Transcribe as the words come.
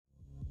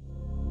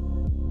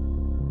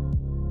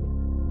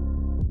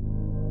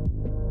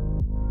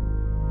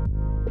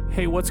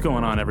Hey, what's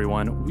going on,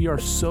 everyone? We are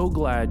so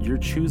glad you're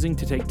choosing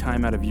to take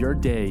time out of your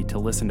day to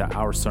listen to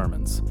our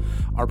sermons.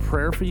 Our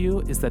prayer for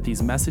you is that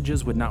these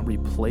messages would not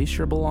replace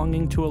your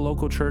belonging to a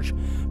local church,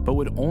 but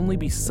would only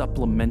be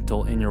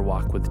supplemental in your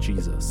walk with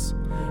Jesus.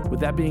 With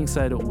that being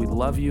said, we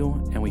love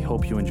you and we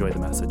hope you enjoy the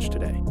message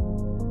today.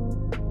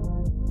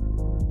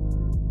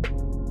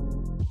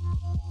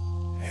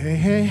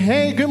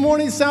 Hey, good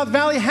morning, South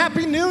Valley.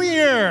 Happy New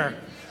Year.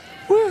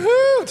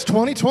 Woohoo, it's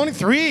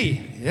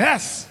 2023.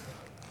 Yes.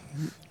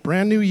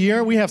 Brand new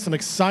year. We have some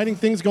exciting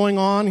things going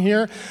on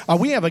here.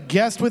 We have a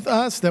guest with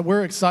us that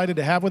we're excited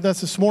to have with us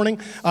this morning.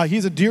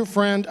 He's a dear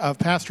friend of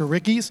Pastor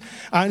Ricky's,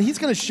 and he's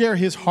going to share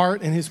his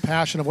heart and his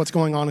passion of what's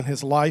going on in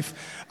his life.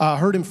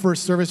 Heard him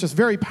first service, just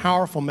very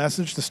powerful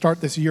message to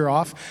start this year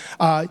off.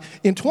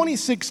 In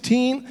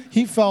 2016,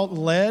 he felt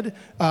led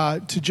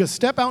to just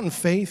step out in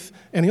faith,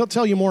 and he'll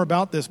tell you more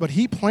about this, but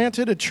he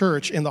planted a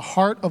church in the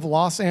heart of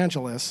Los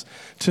Angeles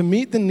to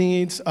meet the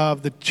needs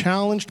of the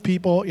challenged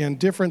people in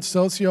different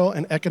socio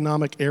and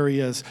economic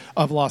areas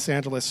of Los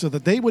Angeles so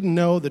that they would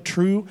know the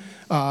true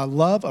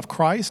love of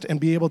Christ and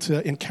be able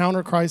to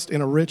encounter Christ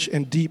in a rich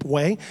and deep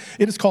way.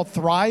 It is called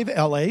Thrive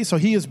LA, so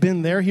he has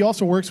been there. He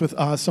also works with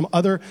some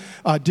other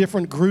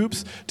different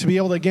groups to be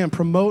able to, again,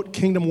 promote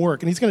kingdom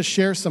work, and he's going to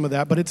share some of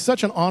that, but it's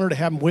such an honor to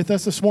have him with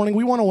us this morning.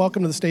 We want to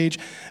welcome to the stage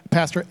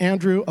Pastor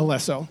Andrew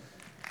Alesso.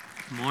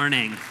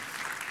 Morning.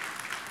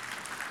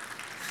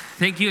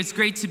 Thank you. It's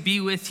great to be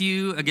with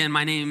you. Again,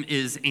 my name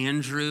is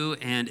Andrew,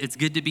 and it's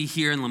good to be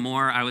here in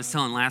Lemoore. I was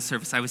telling last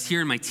service, I was here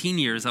in my teen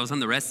years. I was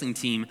on the wrestling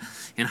team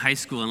in high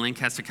school in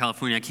Lancaster,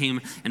 California. I came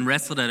and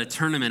wrestled at a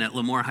tournament at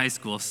Lemoore High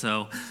School,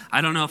 so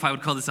I don't know if I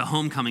would call this a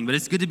homecoming, but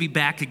it's good to be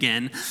back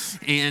again.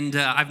 And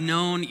I've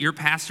known your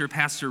pastor,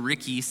 Pastor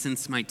Ricky,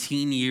 since my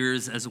teen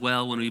years as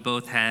well, when we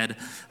both had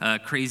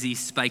crazy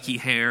spiky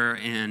hair,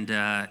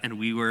 and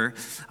we were,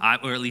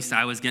 or at least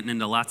I was getting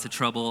into lots of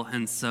trouble,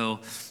 and so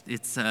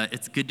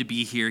it's good to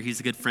be here. He's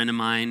a good friend of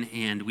mine,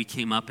 and we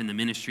came up in the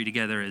ministry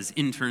together as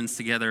interns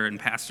together and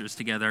pastors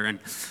together and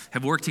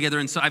have worked together.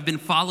 And so I've been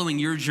following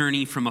your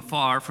journey from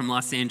afar from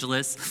Los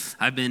Angeles.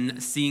 I've been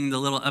seeing the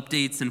little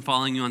updates and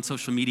following you on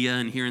social media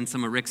and hearing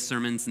some of Rick's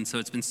sermons, and so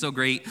it's been so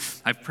great.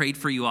 I've prayed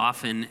for you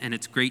often, and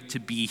it's great to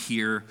be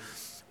here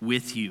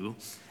with you.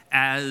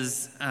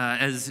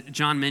 As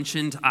John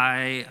mentioned,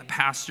 I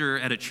pastor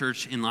at a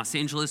church in Los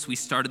Angeles. We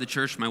started the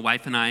church. My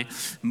wife and I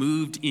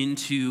moved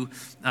into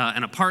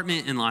an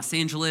apartment in Los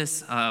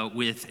Angeles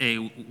with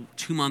a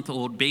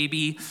 2-month-old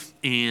baby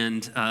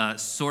and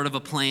sort of a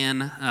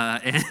plan.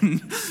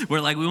 And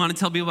we're like, we want to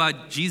tell people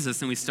about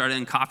Jesus. And we started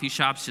in coffee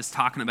shops just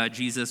talking about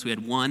Jesus. We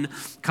had one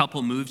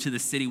couple move to the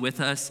city with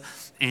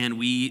us, and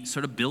we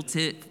sort of built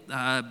it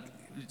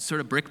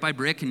sort of brick by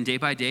brick and day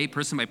by day,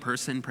 person by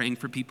person, praying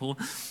for people.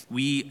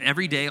 We,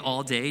 every day,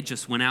 all day,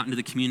 just went out into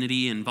the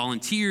community and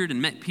volunteered and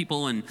met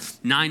people. And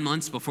 9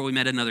 months before we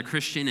met another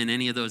Christian in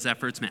any of those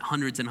efforts, met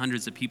hundreds and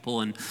hundreds of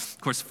people. And of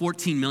course,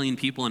 14 million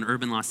people in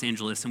urban Los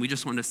Angeles. And we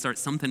just wanted to start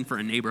something for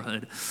a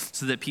neighborhood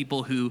so that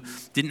people who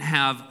didn't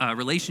have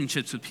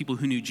relationships with people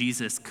who knew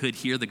Jesus could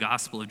hear the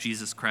gospel of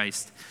Jesus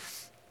Christ.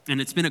 And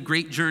it's been a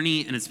great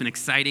journey, and it's been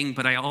exciting,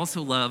 but I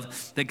also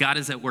love that God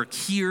is at work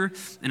here,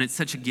 and it's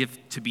such a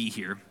gift to be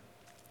here.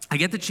 I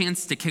get the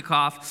chance to kick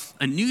off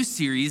a new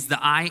series, the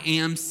I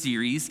Am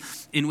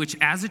series, in which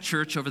as a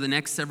church over the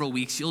next several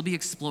weeks, you'll be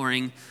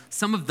exploring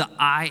some of the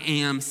I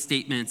Am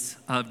statements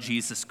of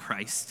Jesus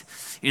Christ.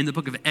 In the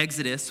book of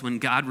Exodus, when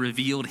God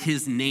revealed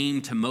his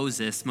name to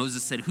Moses,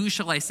 Moses said, "Who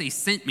shall I say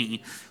sent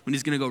me?" when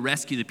he's going to go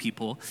rescue the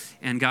people.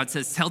 And God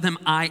says, "Tell them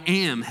I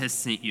am has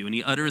sent you." And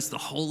he utters the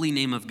holy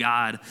name of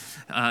God,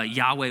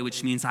 Yahweh,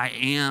 which means I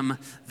am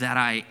that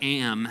I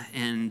am.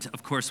 And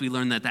of course, we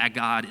learn that that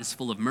God is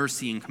full of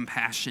mercy and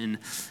compassion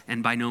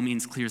and by no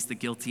means clears the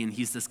guilty. And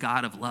he's this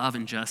God of love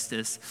and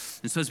justice.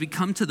 And so as we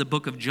come to the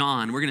book of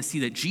John, we're going to see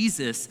that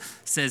Jesus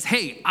says,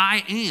 "Hey,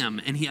 I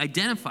am." And he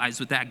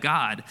identifies with that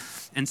God.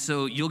 And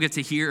so you'll get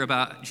to hear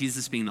about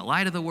Jesus being the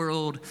light of the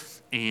world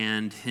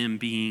and him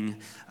being,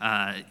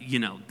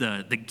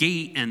 the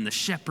gate and the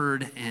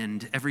shepherd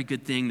and every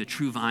good thing, the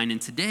true vine.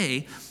 And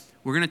today,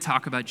 we're going to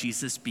talk about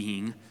Jesus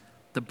being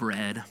the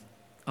bread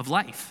of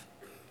life.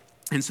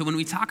 And so when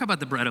we talk about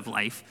the bread of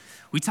life,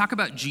 we talk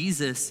about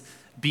Jesus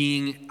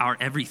being our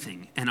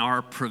everything and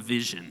our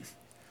provision.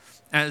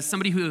 As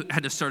somebody who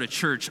had to start a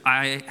church,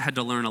 I had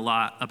to learn a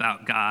lot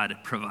about God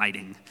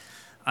providing.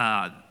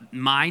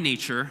 My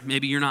nature,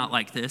 maybe you're not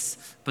like this,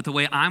 but the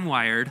way I'm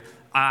wired,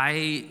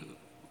 I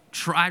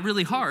try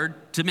really hard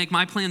to make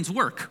my plans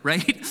work,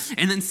 right?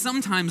 And then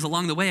sometimes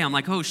along the way, I'm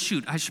like, oh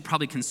shoot, I should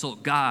probably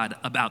consult God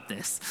about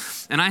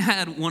this. And I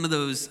had one of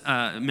those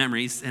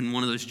memories and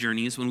one of those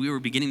journeys when we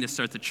were beginning to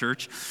start the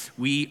church.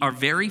 Our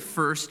very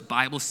first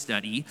Bible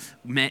study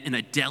met in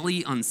a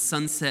deli on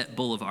Sunset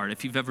Boulevard.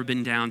 If you've ever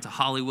been down to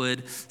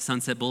Hollywood,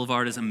 Sunset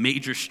Boulevard is a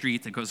major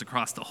street that goes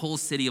across the whole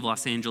city of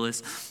Los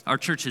Angeles. Our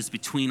church is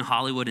between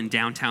Hollywood and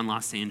downtown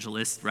Los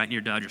Angeles, right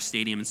near Dodger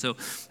Stadium. And so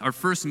our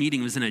first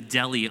meeting was in a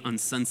deli on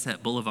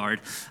Sunset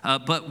Boulevard.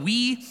 But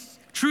we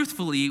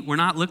truthfully, we're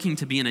not looking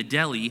to be in a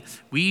deli.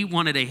 We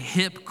wanted a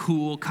hip,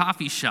 cool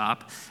coffee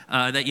shop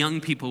that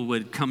young people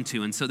would come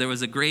to. And so there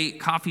was a great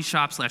coffee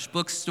shop /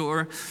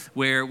 bookstore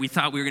where we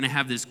thought we were going to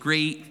have this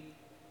great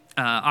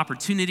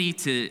opportunity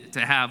to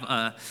have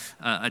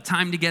a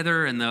time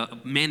together. And the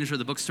manager of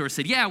the bookstore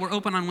said, yeah, we're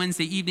open on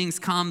Wednesday evenings.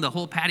 Come, the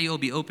whole patio will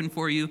be open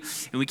for you.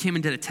 And we came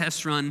and did a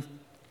test run.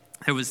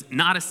 There was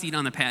not a seat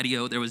on the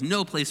patio. There was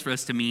no place for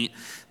us to meet.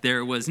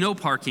 There was no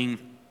parking.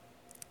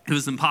 It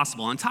was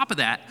impossible. On top of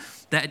that,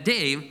 that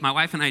day, my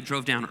wife and I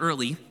drove down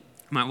early.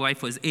 My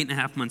wife was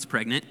 8.5 months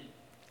pregnant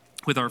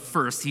with our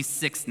first. He's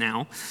 6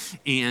 now.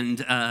 And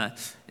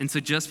so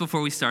just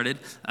before we started,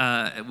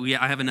 I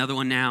have another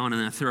one now and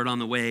a third on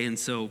the way.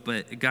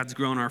 But God's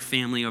grown our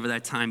family over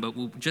that time.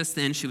 But just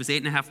then, she was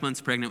 8.5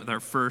 months pregnant with our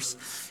first.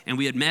 And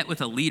we had met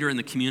with a leader in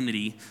the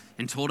community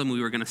and told him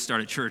we were going to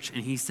start a church.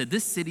 And he said,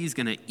 this city is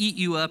going to eat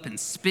you up and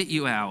spit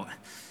you out,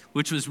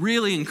 which was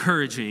really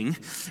encouraging.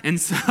 And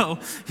so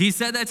he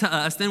said that to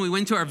us. Then we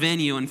went to our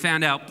venue and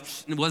found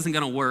out it wasn't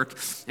going to work.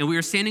 And we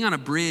were standing on a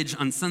bridge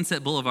on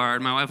Sunset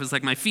Boulevard. My wife was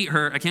like, my feet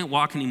hurt. I can't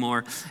walk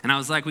anymore. And I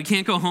was like, we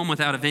can't go home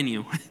without a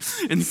venue.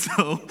 And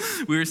so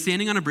we were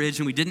standing on a bridge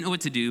and we didn't know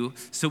what to do.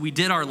 So we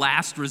did our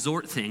last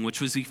resort thing,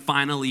 which was we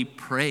finally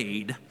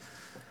prayed.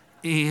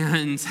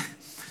 And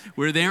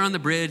we're there on the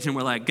bridge and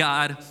we're like,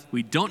 God,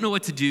 we don't know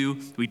what to do.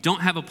 We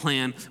don't have a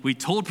plan. We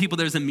told people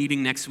there's a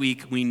meeting next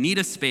week. We need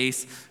a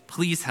space.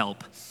 Please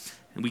help.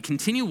 And we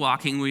continue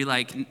walking.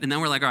 And then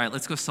we're like, all right,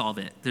 let's go solve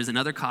it. There's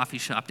another coffee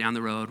shop down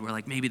the road. We're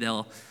like, maybe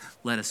they'll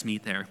let us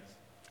meet there.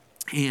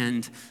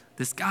 And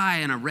this guy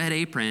in a red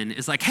apron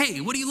is like,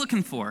 hey, what are you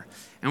looking for?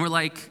 And we're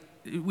like,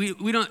 we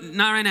don't,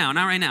 not right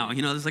now.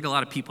 You know, there's like a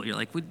lot of people. You're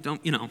like, we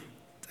don't, you know,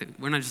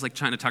 we're not just like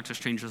trying to talk to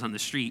strangers on the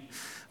street.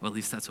 Well, at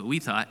least that's what we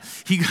thought.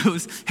 He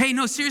goes, hey,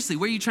 no, seriously,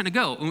 where are you trying to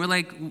go? And we're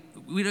like,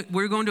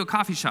 we're going to a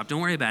coffee shop. Don't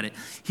worry about it.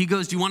 He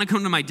goes, do you want to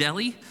come to my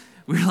deli?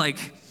 We're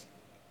like,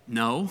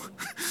 no.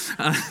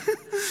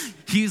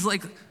 He's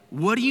like,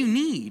 what do you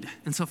need?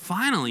 And so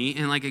finally,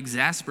 in like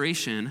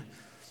exasperation,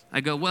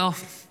 I go, well,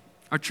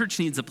 our church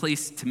needs a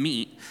place to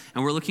meet,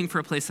 and we're looking for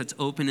a place that's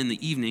open in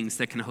the evenings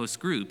that can host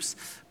groups.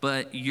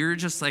 But you're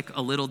just like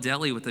a little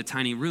deli with a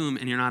tiny room,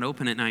 and you're not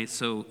open at night,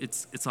 so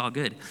it's all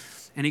good.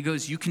 And he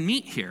goes, you can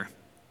meet here.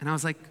 And I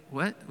was like,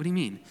 what? What do you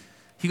mean?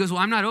 He goes,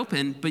 well, I'm not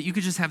open, but you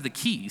could just have the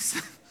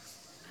keys.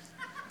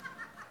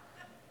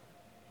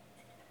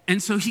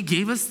 And so he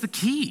gave us the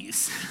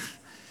keys.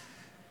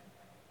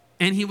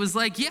 And he was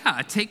like,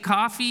 yeah, take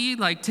coffee,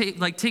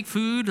 take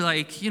food,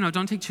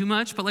 don't take too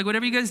much, but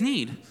whatever you guys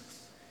need.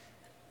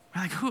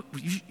 We're like,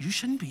 you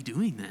shouldn't be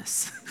doing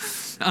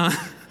this.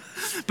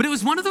 But it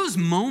was one of those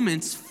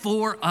moments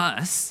for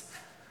us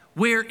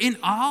where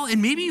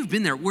and maybe you've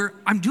been there, where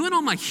I'm doing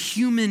all my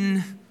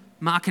human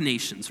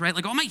machinations, right?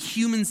 Like all my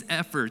human's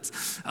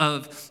efforts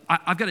of,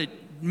 I've got to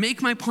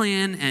make my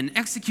plan and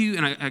execute,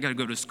 and I got to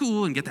go to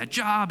school and get that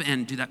job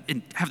and do that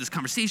and have this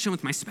conversation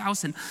with my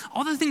spouse and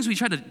all the things we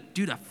try to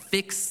do to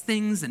fix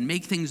things and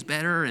make things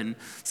better. And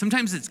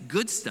sometimes it's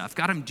good stuff.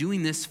 God, I'm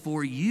doing this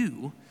for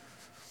you.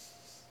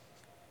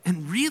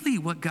 And really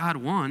what God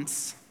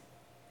wants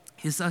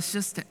is us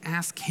just to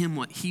ask him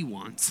what he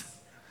wants.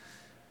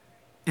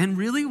 And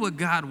really what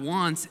God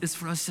wants is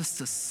for us just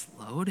to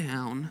slow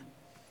down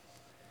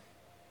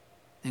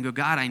and go,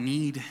 God, I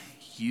need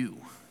you.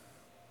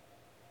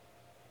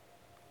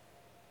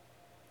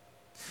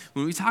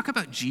 When we talk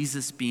about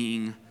Jesus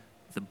being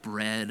the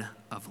bread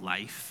of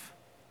life,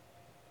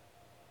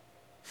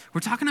 we're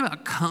talking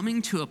about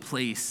coming to a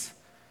place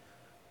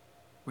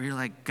where you're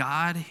like,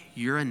 God,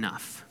 you're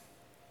enough.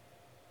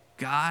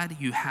 God,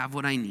 you have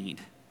what I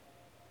need.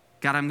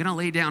 God, I'm going to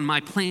lay down my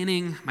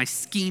planning, my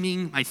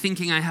scheming, my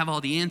thinking I have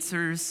all the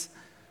answers.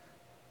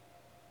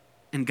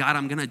 And God,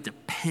 I'm going to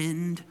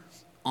depend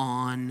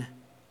on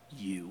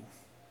you.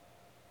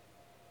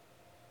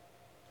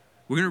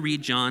 We're going to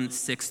read John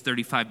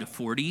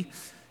 6:35-40,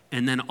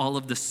 and then all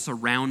of the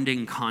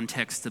surrounding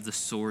context of the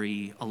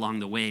story along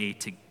the way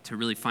to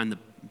really find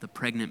the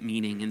pregnant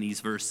meaning in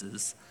these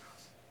verses.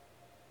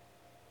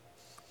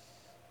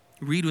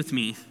 Read with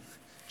me,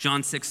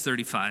 John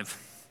 6:35.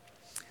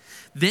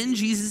 Then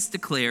Jesus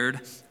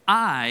declared,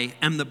 I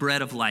am the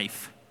bread of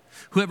life.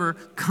 Whoever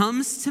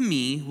comes to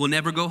me will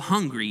never go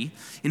hungry,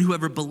 and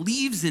whoever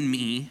believes in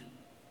me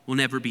will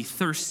never be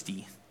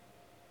thirsty.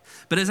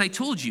 But as I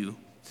told you,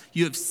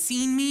 you have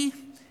seen me,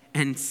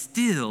 and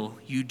still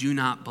you do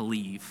not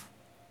believe.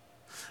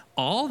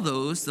 All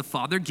those the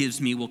Father gives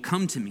me will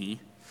come to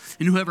me,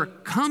 and whoever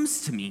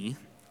comes to me,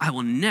 I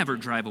will never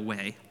drive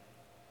away.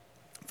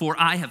 For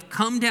I have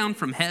come down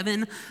from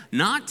heaven,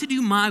 not to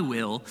do my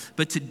will,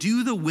 but to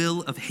do the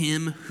will of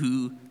him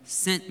who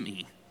sent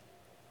me.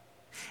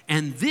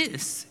 And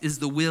this is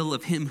the will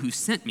of him who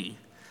sent me,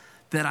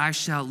 that I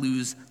shall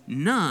lose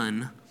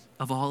none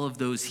of all of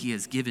those he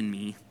has given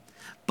me,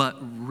 but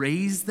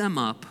raise them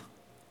up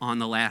on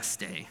the last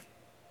day.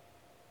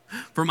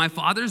 For my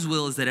Father's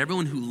will is that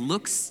everyone who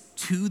looks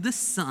to the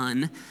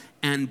Son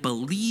and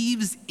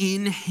believes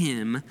in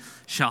him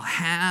shall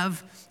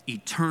have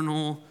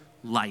eternal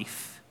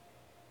life,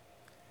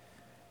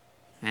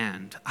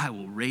 and I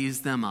will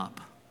raise them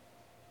up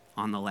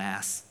on the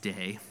last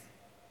day.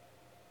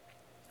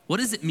 What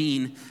does it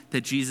mean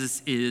that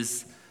Jesus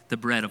is the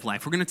bread of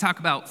life? We're going to talk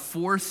about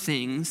 4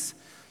 things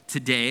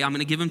today. I'm going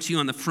to give them to you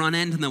on the front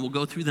end, and then we'll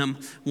go through them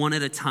one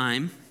at a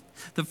time.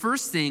 The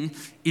first thing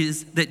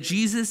is that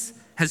Jesus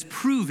has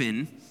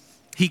proven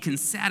he can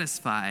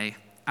satisfy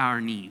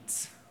our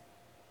needs.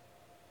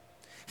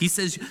 He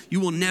says, you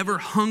will never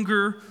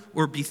hunger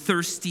or be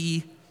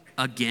thirsty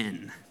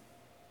again.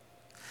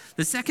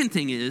 The second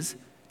thing is,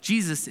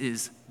 Jesus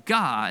is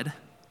God,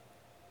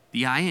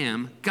 the I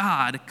am,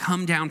 God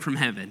come down from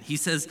heaven. He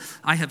says,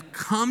 I have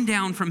come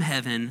down from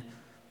heaven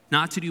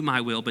not to do my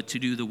will, but to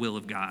do the will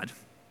of God.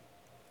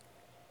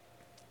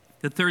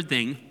 The third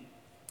thing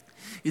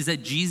is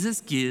that Jesus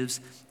gives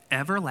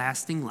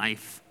everlasting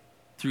life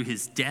through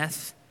his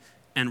death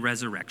and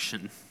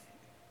resurrection.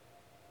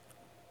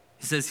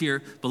 He says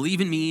here, believe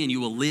in me and you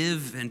will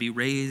live and be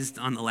raised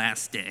on the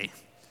last day.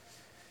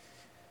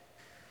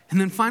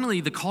 And then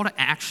finally, the call to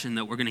action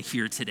that we're going to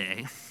hear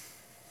today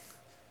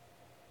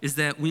is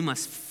that we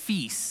must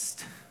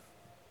feast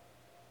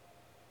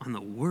on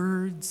the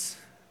words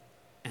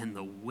and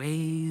the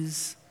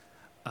ways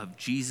of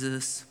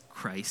Jesus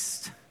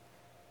Christ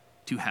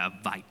to have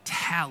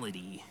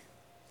vitality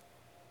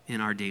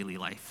in our daily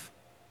life.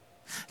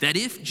 That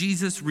if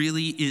Jesus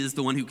really is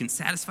the one who can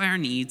satisfy our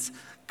needs,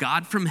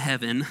 God from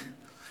heaven,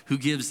 who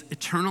gives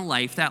eternal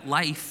life, that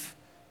life,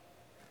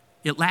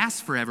 it lasts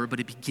forever, but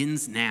it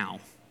begins now.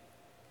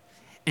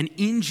 And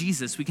in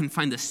Jesus, we can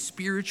find the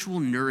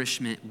spiritual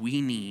nourishment we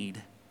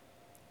need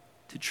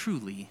to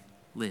truly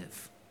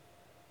live.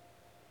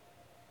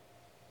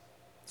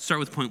 Start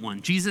with point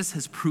 1. Jesus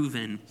has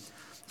proven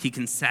he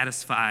can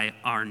satisfy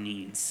our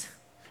needs.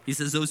 He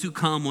says, those who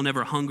come will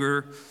never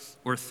hunger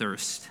or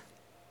thirst.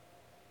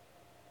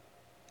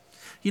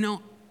 You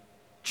know,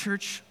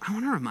 church, I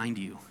want to remind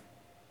you,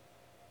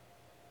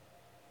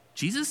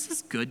 Jesus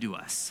is good to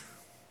us.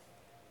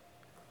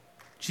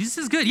 Jesus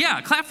is good.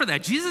 Yeah, clap for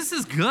that. Jesus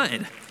is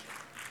good.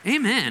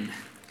 Amen.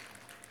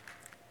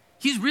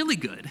 He's really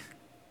good.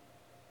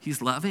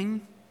 He's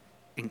loving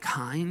and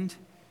kind.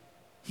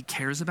 He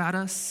cares about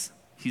us.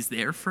 He's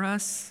there for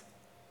us.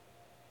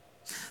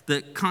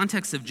 The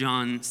context of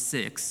John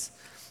 6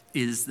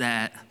 is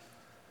that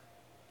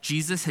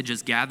Jesus had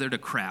just gathered a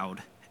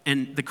crowd.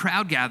 And the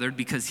crowd gathered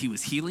because he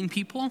was healing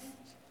people.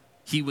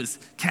 He was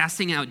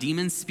casting out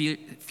demons,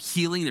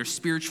 healing their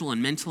spiritual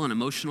and mental and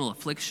emotional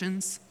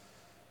afflictions.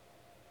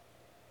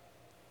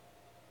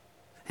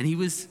 And he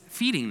was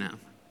feeding them.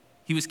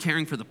 He was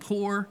caring for the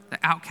poor, the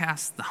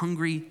outcasts, the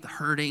hungry, the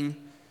hurting.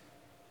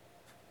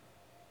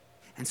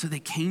 And so they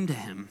came to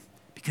him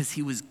because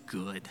he was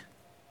good.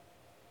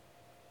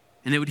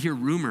 And they would hear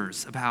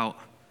rumors about,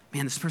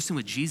 man, this person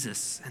with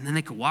Jesus, and then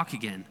they could walk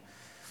again.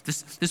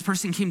 This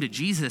person came to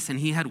Jesus and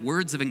he had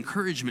words of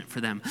encouragement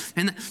for them.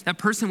 And that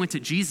person went to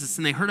Jesus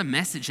and they heard a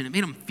message and it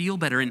made them feel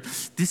better. And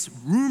this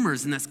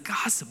rumors and this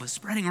gossip was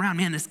spreading around.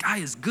 Man, this guy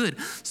is good.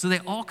 So they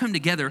all come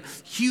together,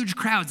 huge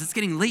crowds. It's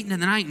getting late into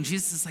the night and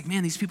Jesus is like,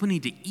 man, these people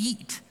need to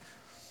eat.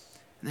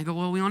 And they go,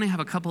 well, we only have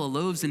a couple of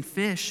loaves and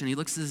fish. And he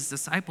looks at his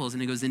disciples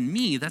and he goes, in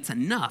me, that's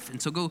enough.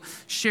 And so go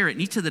share it.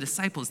 And each of the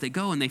disciples, they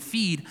go and they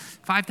feed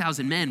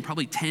 5,000 men,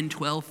 probably 10,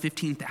 12,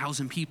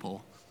 15,000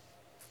 people.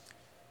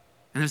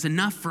 And there's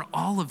enough for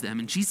all of them.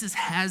 And Jesus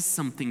has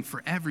something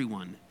for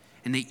everyone.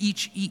 And they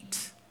each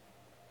eat.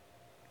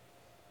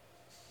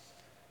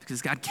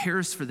 Because God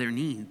cares for their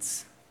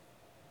needs.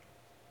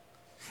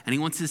 And he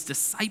wants his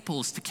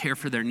disciples to care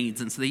for their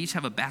needs. And so they each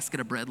have a basket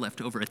of bread left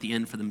over at the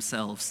end for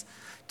themselves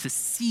to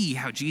see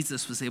how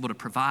Jesus was able to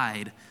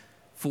provide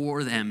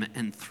for them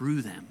and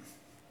through them.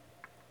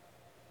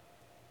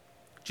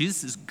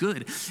 Jesus is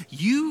good.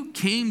 You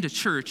came to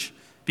church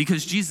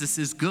because Jesus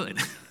is good.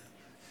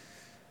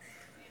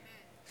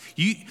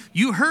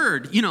 You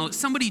heard,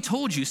 somebody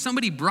told you,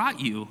 somebody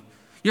brought you.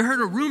 You heard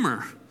a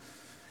rumor.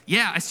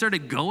 Yeah, I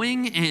started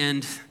going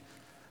and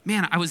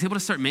man, I was able to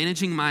start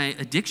managing my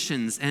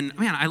addictions and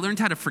man, I learned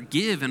how to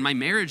forgive and my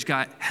marriage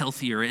got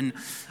healthier and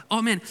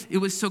oh man, it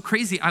was so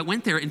crazy. I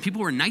went there and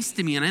people were nice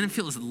to me and I didn't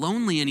feel as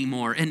lonely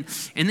anymore. And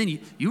then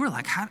you were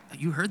like,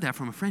 you heard that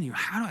from a friend.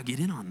 How do I get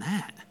in on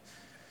that?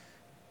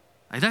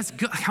 Like, that's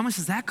good. How much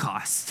does that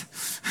cost?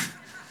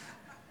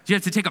 Do you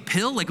have to take a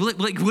pill? What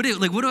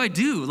do I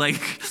do?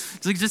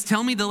 Just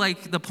tell me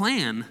the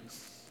plan.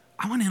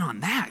 I want in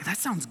on that. That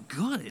sounds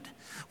good.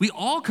 We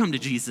all come to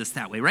Jesus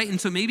that way, right? And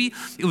so maybe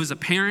it was a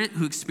parent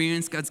who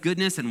experienced God's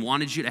goodness and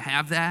wanted you to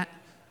have that.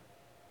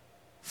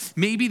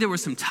 Maybe there were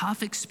some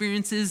tough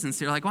experiences and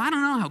so you're like, well, I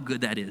don't know how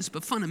good that is.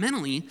 But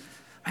fundamentally,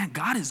 man,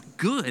 God is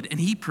good and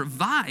he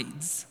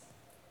provides.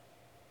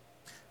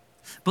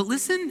 But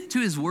listen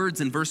to his words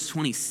in verse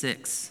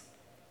 26.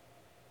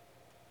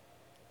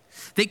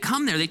 They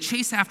come there, they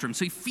chase after him.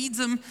 So he feeds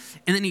them,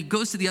 and then he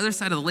goes to the other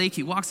side of the lake.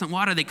 He walks on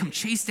water. They come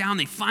chase down.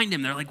 They find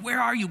him. They're like, where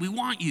are you? We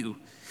want you.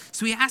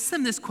 So he asks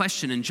them this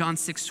question in John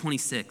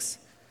 6:26.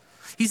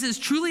 He says,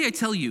 truly I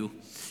tell you,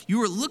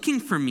 you are looking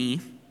for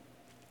me,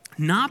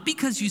 not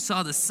because you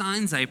saw the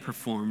signs I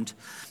performed,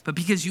 but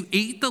because you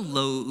ate the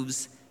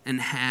loaves and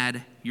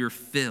had your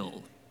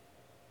fill.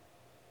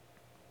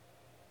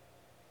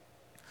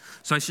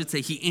 So I should say,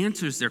 he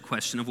answers their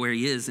question of where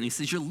he is, and he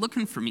says, you're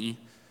looking for me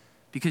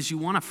because you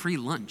want a free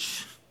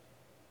lunch.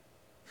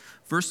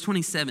 Verse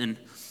 27,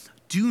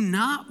 do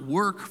not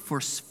work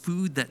for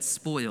food that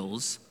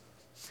spoils,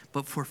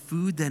 but for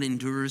food that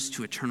endures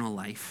to eternal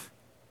life,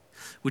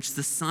 which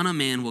the Son of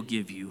Man will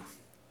give you.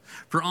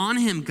 For on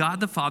him God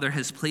the Father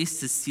has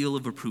placed his seal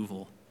of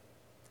approval.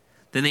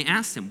 Then they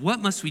asked him, what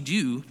must we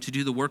do to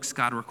do the works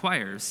God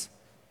requires?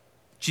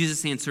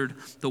 Jesus answered,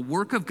 the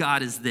work of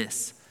God is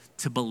this,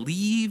 to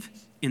believe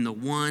in the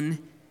one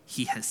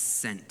he has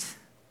sent.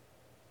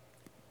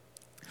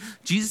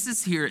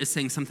 Jesus here is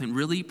saying something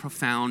really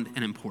profound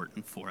and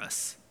important for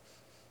us.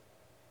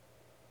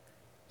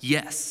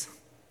 Yes,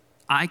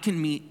 I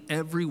can meet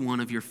every one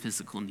of your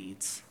physical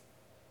needs.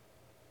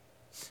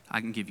 I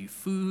can give you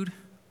food.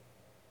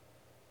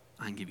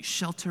 I can give you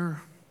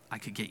shelter. I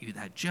could get you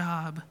that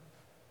job.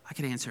 I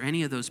could answer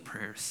any of those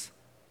prayers.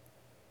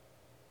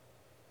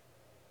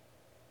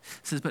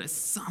 It says, but at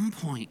some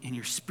point in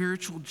your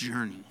spiritual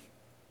journey,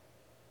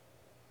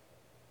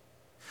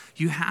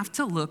 you have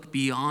to look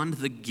beyond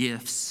the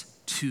gifts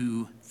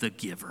to the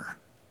giver.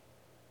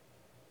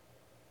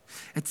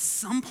 At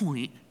some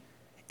point,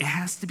 it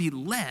has to be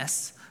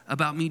less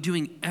about me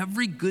doing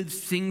every good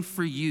thing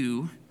for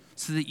you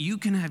so that you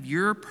can have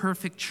your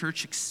perfect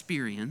church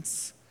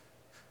experience.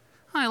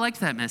 Oh, I liked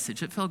that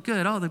message. It felt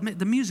good. Oh,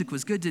 the music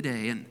was good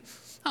today. And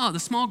oh, the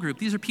small group,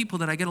 these are people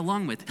that I get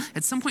along with.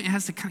 At some point, it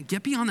has to kind of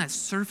get beyond that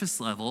surface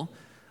level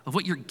of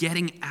what you're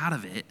getting out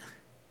of it.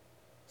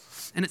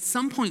 And at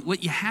some point,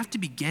 what you have to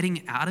be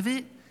getting out of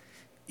it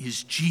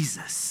is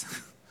Jesus.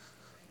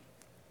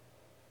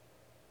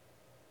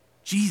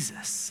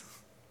 Jesus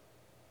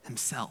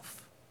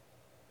himself.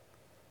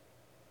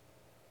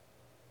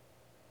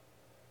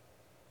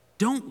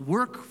 Don't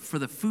work for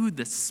the food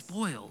that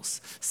spoils.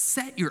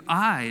 Set your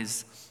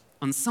eyes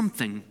on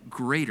something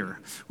greater.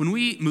 When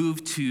we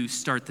moved to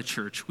start the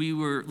church, we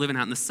were living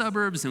out in the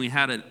suburbs, and we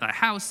had a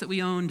house that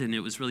we owned, and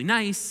it was really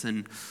nice,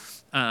 and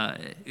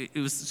it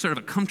was sort of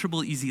a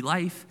comfortable, easy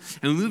life.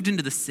 And we moved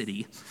into the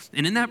city,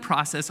 and in that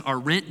process, our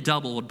rent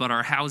doubled, but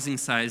our housing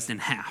sized in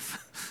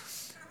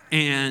half.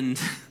 And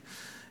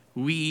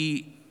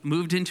we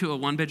moved into a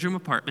one-bedroom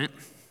apartment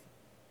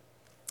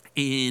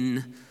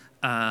in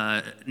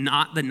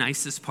not the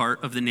nicest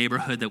part of the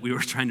neighborhood that we were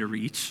trying to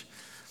reach.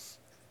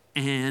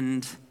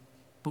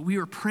 But we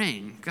were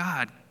praying,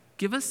 God,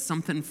 give us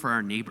something for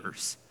our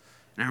neighbors.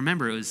 And I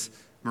remember it was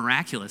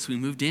miraculous. We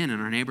moved in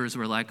and our neighbors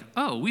were like,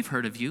 oh, we've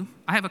heard of you.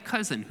 I have a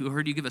cousin who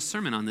heard you give a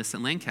sermon on this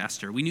in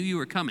Lancaster. We knew you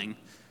were coming.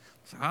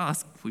 So,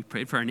 we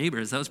prayed for our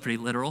neighbors. That was pretty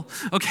literal.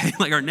 Okay,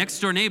 like our next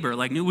door neighbor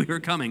knew we were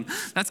coming.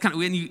 That's kind of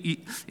when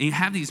you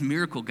have these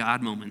miracle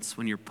God moments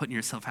when you're putting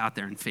yourself out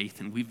there in faith,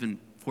 and we've been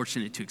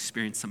fortunate to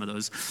experience some of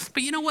those.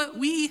 But you know what?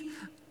 We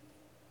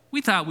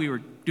thought we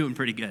were doing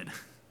pretty good.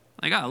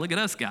 Like, oh, look at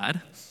us,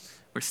 God.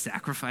 We're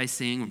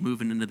sacrificing. We're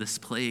moving into this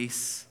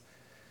place.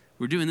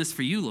 We're doing this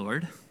for you,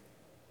 Lord.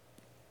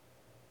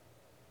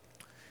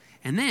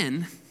 And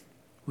then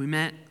we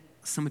met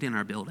somebody in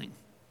our building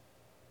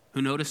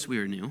who noticed we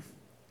were new.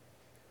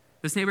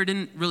 This neighbor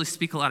didn't really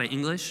speak a lot of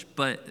English,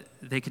 but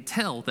they could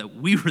tell that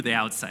we were the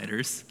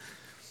outsiders.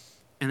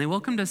 And they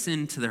welcomed us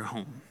into their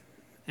home.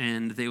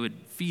 And they would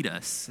feed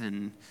us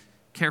and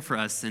care for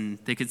us. And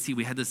they could see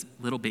we had this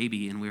little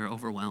baby, and we were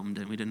overwhelmed,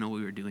 and we didn't know what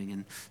we were doing.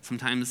 And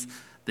sometimes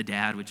the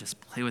dad would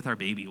just play with our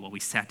baby while we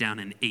sat down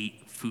and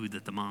ate food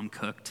that the mom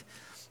cooked.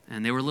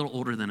 And they were a little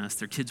older than us.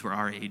 Their kids were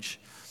our age.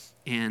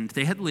 And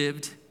they had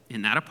lived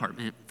in that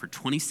apartment for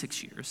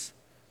 26 years.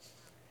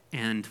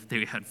 And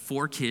they had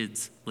 4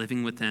 kids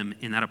living with them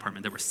in that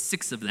apartment. There were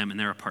 6 of them in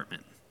their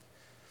apartment.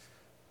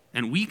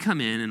 And we come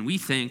in and we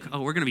think,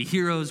 oh, we're going to be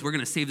heroes. We're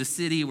going to save the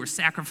city. We're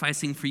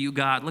sacrificing for you,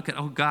 God. Look at,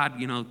 oh,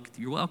 God,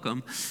 you're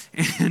welcome.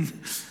 And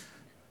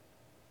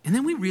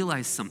then we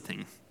realized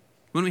something.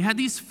 When we had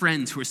these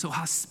friends who were so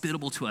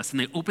hospitable to us, and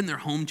they opened their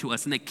home to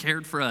us, and they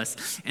cared for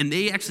us, and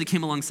they actually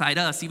came alongside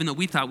us, even though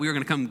we thought we were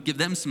going to come give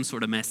them some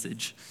sort of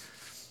message.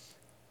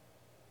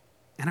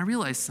 And I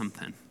realized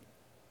something.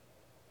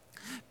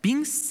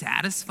 Being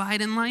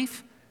satisfied in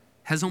life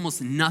has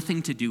almost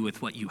nothing to do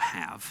with what you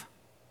have.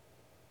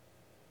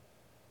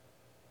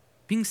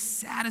 Being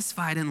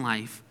satisfied in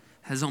life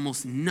has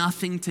almost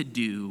nothing to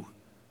do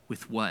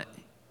with what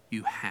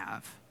you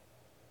have.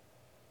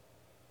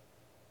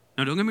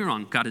 Now, don't get me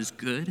wrong, God is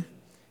good.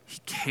 He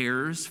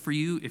cares for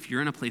you if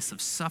you're in a place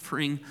of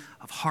suffering,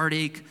 of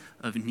heartache,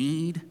 of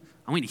need.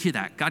 I want you to hear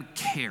that. God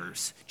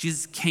cares.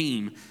 Jesus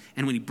came,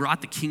 and when he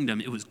brought the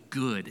kingdom, it was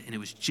good, and it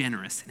was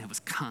generous, and it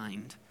was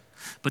kind.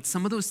 But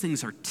some of those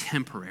things are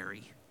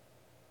temporary.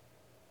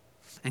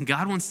 And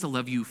God wants to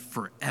love you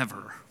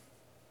forever.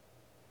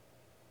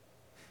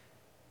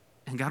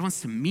 And God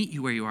wants to meet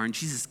you where you are, and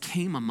Jesus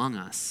came among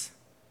us.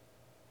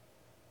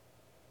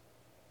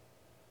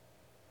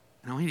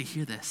 And I want you to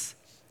hear this.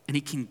 And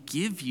he can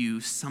give you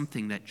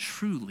something that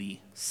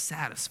truly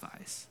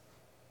satisfies.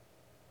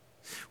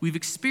 We've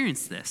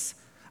experienced this.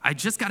 I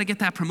just got to get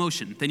that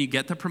promotion. Then you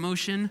get the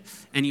promotion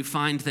and you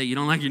find that you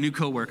don't like your new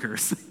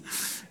coworkers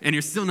and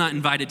you're still not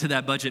invited to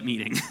that budget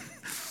meeting,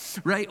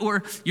 right?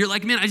 Or you're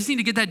like, man, I just need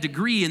to get that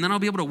degree and then I'll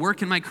be able to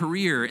work in my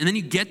career. And then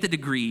you get the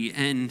degree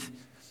and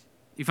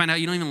you find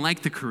out you don't even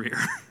like the career.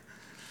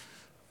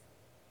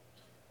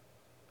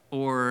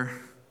 Or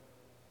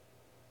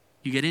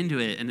you get into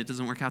it and it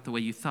doesn't work out the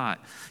way you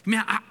thought.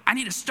 Man, I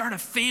need to start a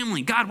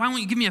family. God, why won't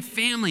you give me a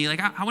family?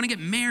 Like, I want to get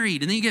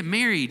married. And then you get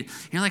married.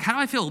 And you're like, how do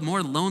I feel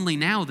more lonely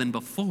now than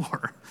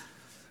before?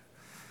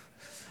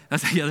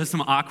 There's some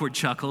awkward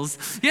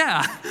chuckles.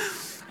 Yeah.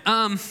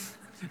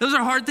 Those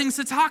are hard things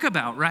to talk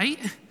about, right?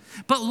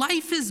 But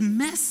life is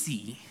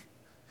messy.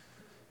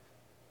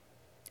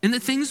 And the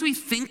things we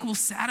think will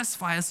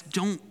satisfy us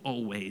don't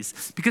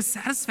always, because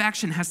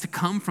satisfaction has to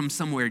come from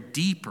somewhere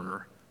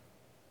deeper.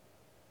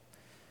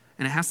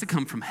 And it has to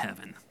come from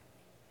heaven,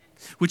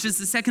 which is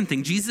the second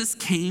thing. Jesus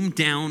came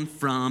down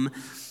from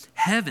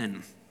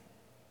heaven.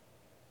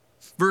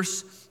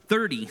 Verse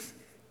 30.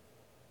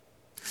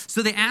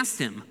 So they asked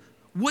him,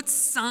 what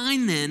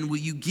sign then will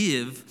you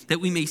give that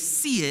we may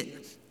see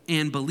it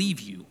and believe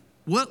you?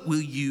 What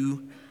will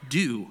you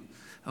do?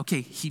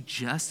 Okay, he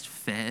just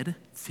fed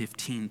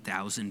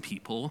 15,000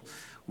 people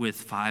with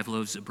 5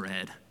 loaves of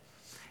bread.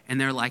 And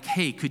they're like,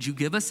 hey, could you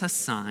give us a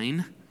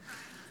sign?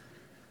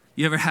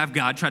 You ever have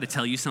God try to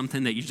tell you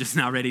something that you're just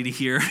not ready to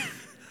hear?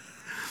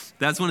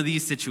 That's one of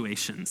these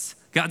situations.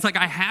 God's like,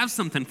 I have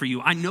something for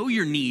you. I know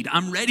your need.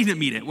 I'm ready to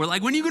meet it. We're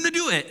like, when are you going to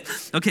do it?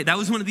 Okay, that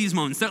was one of these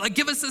moments. They're like,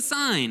 give us a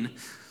sign.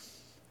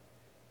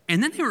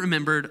 And then they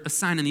remembered a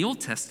sign in the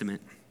Old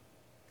Testament.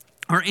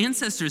 Our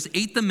ancestors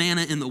ate the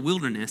manna in the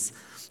wilderness.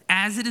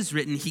 As it is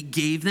written, he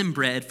gave them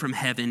bread from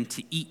heaven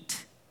to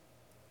eat.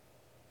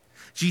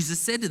 Jesus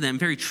said to them,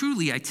 very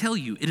truly, I tell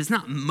you, it is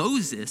not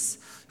Moses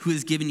who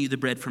has given you the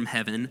bread from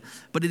heaven,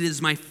 but it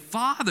is my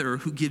Father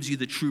who gives you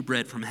the true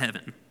bread from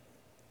heaven.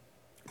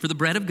 For the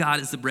bread of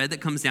God is the bread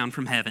that comes down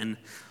from heaven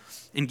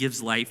and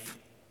gives life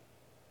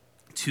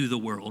to the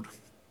world.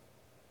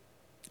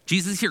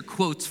 Jesus here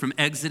quotes from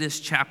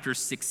Exodus chapter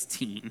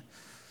 16.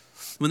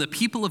 When the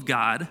people of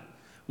God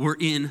were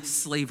in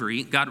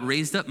slavery, God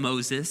raised up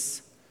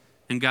Moses,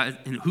 and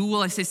who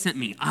will I say sent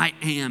me? I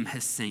am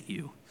has sent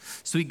you.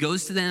 So he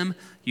goes to them.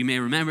 You may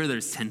remember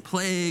there's 10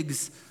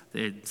 plagues.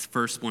 The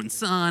firstborn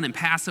son, and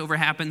Passover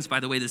happens. By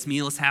the way, this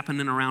meal is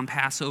happening around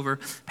Passover.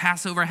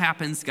 Passover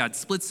happens. God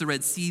splits the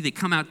Red Sea. They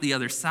come out the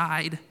other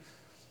side.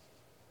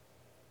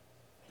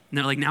 And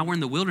they're like, now we're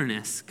in the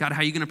wilderness. God, how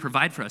are you going to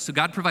provide for us? So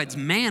God provides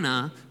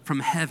manna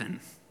from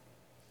heaven.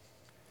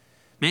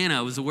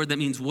 Manna was a word that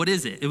means, what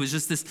is it? It was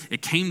just this,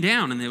 it came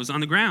down and it was on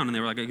the ground. And they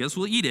were like, I guess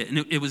we'll eat it. And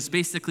it was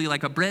basically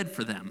like a bread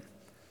for them.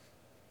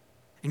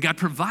 And God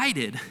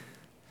provided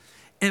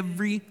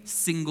every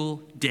single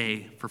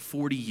day for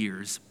 40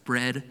 years,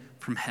 bread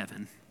from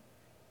heaven.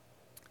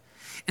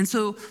 And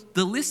so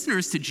the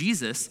listeners to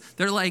Jesus,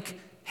 they're like,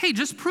 hey,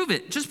 just prove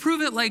it. Just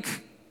prove it like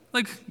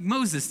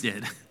Moses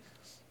did.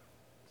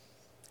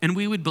 And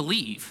we would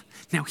believe.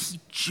 Now, he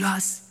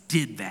just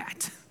did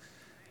that.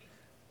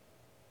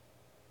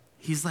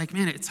 He's like,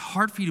 man, it's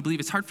hard for you to believe.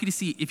 It's hard for you to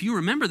see. If you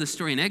remember the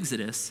story in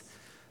Exodus,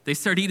 they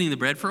start eating the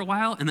bread for a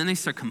while, and then they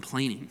start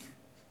complaining.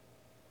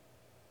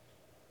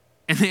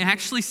 And they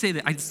actually say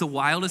that it's the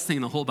wildest thing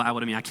in the whole Bible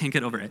to me. I can't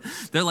get over it.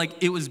 They're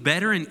like, it was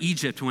better in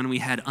Egypt when we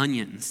had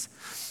onions.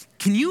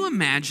 Can you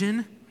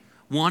imagine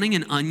wanting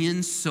an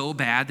onion so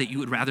bad that you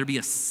would rather be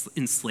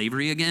in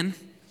slavery again?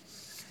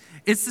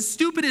 It's the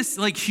stupidest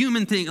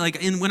human thing.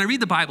 When I read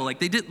the Bible,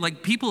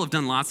 people have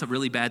done lots of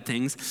really bad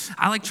things.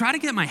 I try to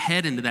get my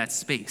head into that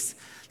space.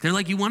 They're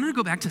like, you wanted to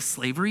go back to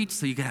slavery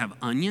so you could have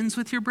onions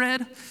with your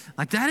bread?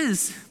 If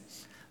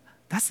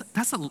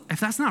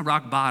that's not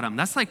rock bottom,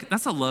 that's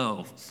a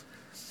low.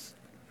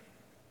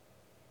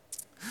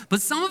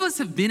 But some of us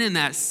have been in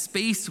that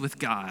space with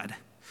God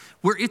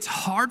where it's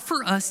hard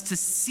for us to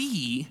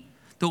see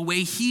the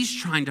way he's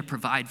trying to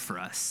provide for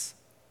us.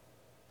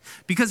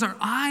 Because our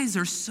eyes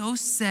are so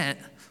set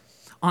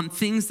on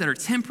things that are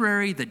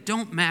temporary, that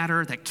don't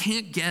matter, that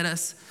can't get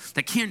us,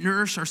 that can't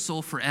nourish our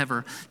soul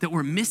forever, that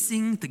we're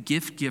missing the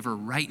gift giver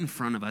right in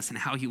front of us and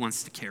how he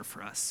wants to care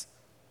for us.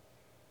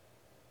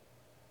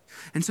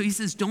 And so he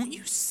says,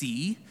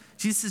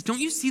 Jesus says, don't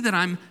you see that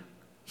I'm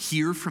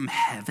here from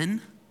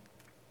heaven?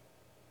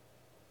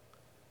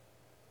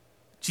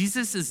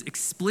 Jesus is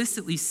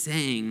explicitly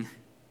saying,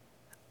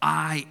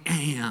 I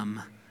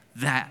am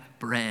that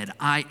bread.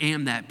 I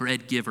am that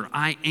bread giver.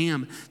 I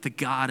am the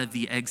God of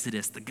the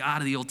Exodus, the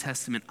God of the Old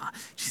Testament.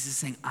 Jesus is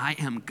saying, I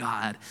am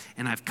God,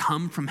 and I've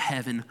come from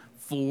heaven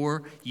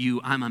for you.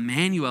 I'm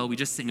Emmanuel. We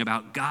just sing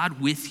about God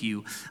with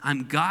you.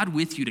 I'm God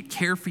with you to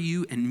care for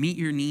you and meet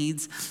your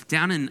needs.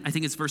 Down in, I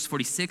think it's verse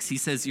 46, he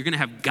says, you're going to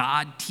have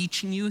God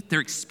teaching you. They're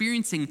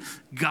experiencing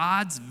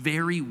God's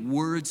very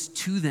words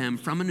to them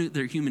from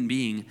their human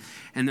being.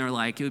 And they're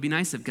like, it would be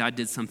nice if God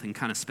did something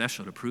kind of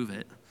special to prove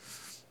it.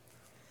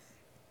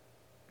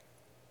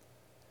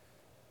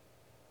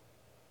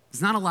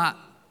 There's not a lot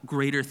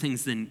greater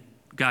things than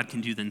God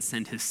can do than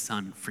send his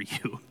son for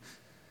you.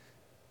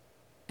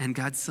 And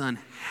God's son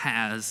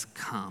has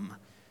come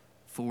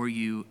for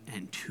you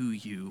and to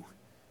you.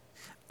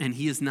 And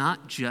he is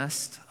not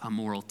just a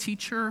moral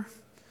teacher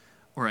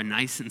or a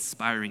nice,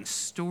 inspiring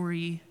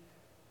story.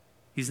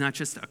 He's not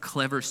just a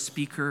clever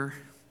speaker.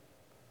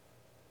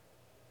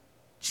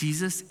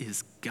 Jesus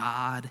is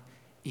God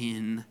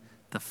in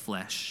the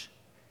flesh.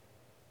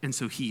 And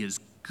so he is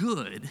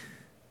good,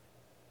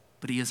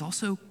 but he is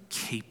also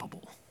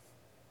capable.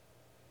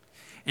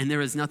 And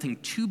there is nothing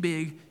too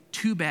big,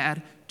 too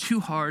bad, too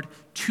hard,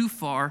 too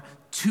far,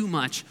 too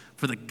much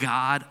for the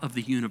God of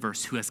the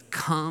universe who has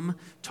come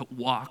to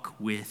walk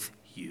with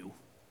you.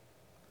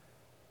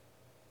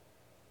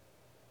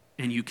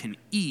 And you can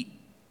eat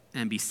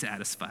and be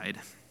satisfied.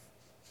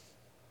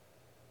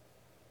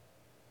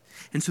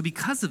 And so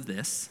because of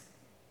this,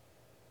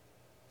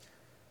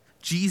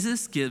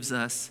 Jesus gives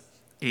us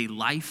a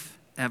life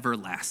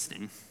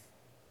everlasting.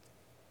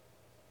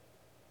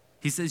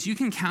 He says, you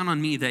can count on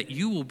me that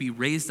you will be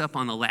raised up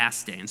on the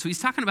last day. And so he's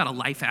talking about a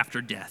life after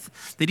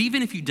death, that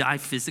even if you die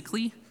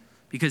physically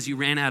because you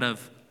ran out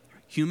of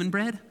human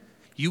bread,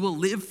 you will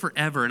live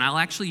forever, and I'll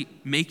actually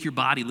make your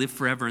body live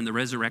forever in the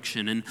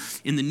resurrection. And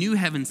in the new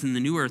heavens and the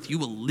new earth, you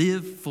will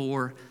live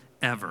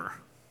forever.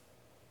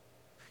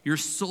 Your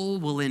soul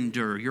will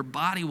endure. Your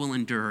body will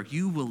endure.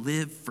 You will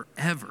live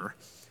forever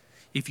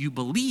if you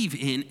believe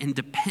in and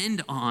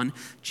depend on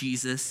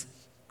Jesus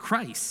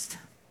Christ.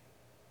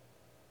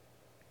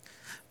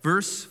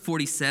 Verse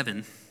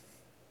 47,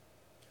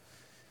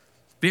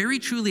 very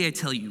truly I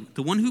tell you,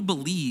 the one who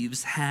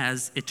believes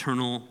has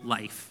eternal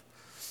life.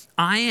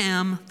 I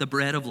am the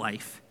bread of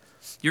life.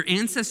 Your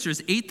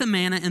ancestors ate the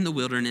manna in the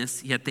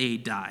wilderness, yet they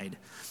died.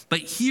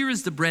 But here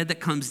is the bread that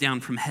comes down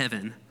from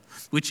heaven,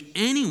 which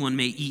anyone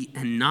may eat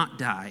and not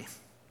die.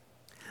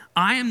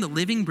 I am the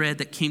living bread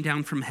that came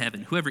down from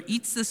heaven. Whoever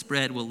eats this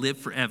bread will live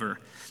forever.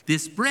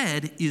 This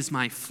bread is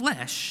my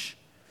flesh,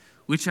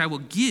 which I will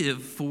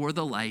give for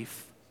the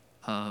life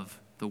of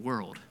the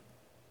world.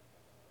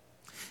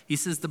 He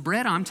says, the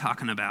bread I'm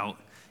talking about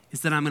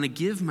is that I'm going to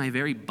give my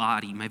very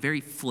body, my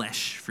very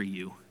flesh for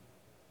you.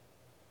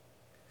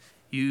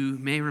 You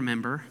may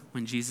remember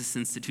when Jesus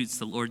institutes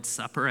the Lord's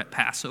Supper at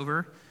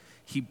Passover,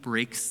 he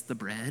breaks the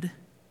bread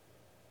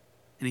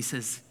and he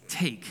says,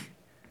 take,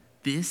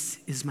 this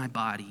is my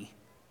body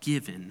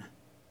given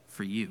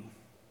for you.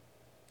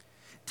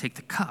 Take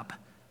the cup,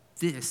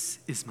 this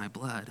is my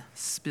blood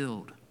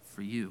spilled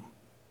for you.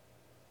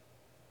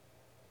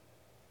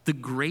 The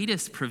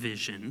greatest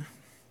provision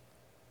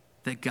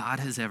that God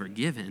has ever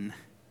given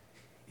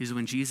is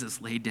when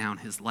Jesus laid down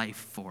his life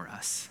for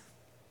us.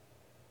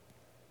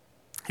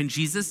 And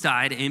Jesus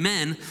died,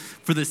 amen,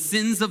 for the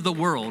sins of the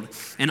world.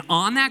 And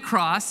on that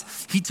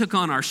cross, he took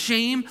on our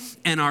shame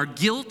and our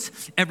guilt,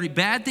 every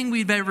bad thing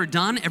we've ever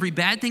done, every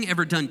bad thing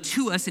ever done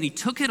to us, and he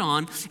took it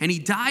on, and he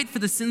died for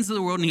the sins of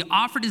the world, and he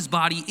offered his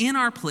body in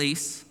our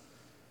place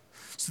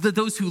so that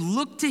those who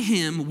look to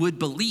him would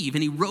believe.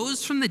 And he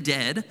rose from the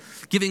dead,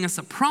 giving us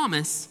a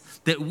promise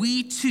that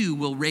we too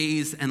will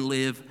raise and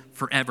live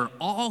forever,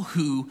 all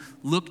who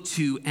look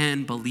to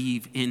and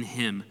believe in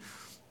him.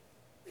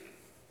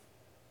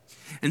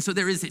 And so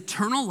there is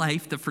eternal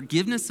life, the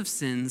forgiveness of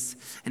sins,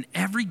 and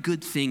every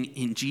good thing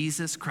in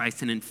Jesus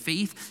Christ and in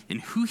faith in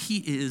who he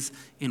is,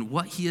 in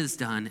what he has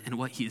done, and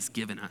what he has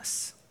given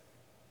us.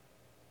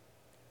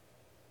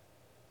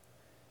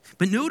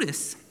 But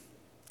notice,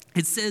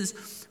 it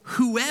says,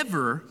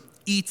 whoever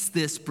eats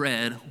this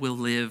bread will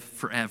live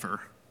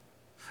forever.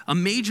 A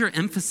major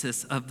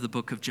emphasis of the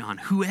book of John.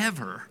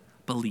 Whoever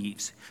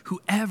believes,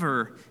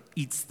 whoever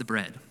eats the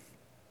bread.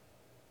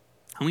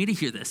 I want you to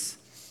hear this.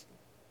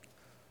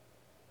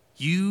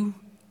 You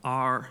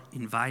are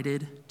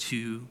invited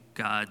to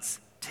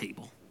God's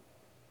table.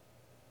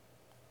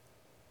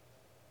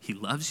 He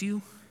loves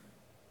you.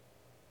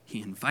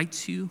 He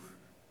invites you.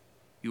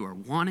 You are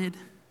wanted.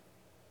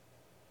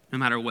 No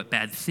matter what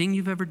bad thing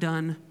you've ever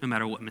done, no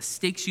matter what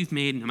mistakes you've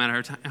made, no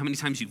matter how many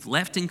times you've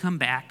left and come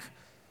back,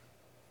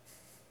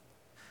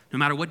 no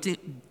matter what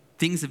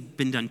things have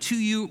been done to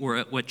you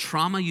or what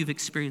trauma you've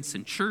experienced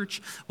in church,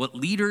 what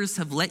leaders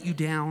have let you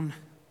down,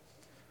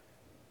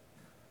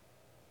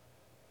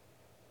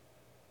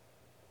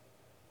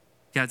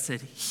 God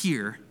said,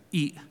 here,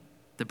 eat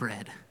the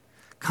bread.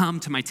 Come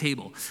to my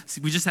table.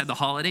 See, we just had the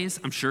holidays.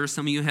 I'm sure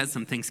some of you had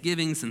some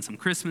Thanksgivings and some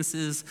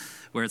Christmases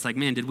where it's like,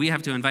 man, did we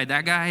have to invite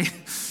that guy?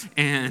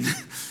 And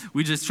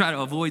we just try to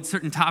avoid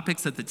certain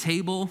topics at the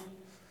table.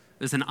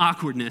 There's an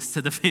awkwardness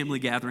to the family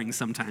gathering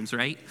sometimes,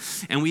 right?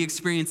 And we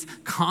experience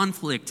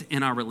conflict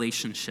in our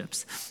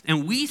relationships.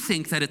 And we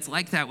think that it's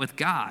like that with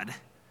God.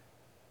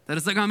 That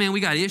it's like, oh man, we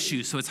got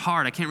issues, so it's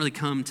hard. I can't really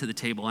come to the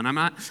table. And I'm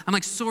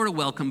like sort of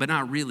welcome, but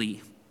not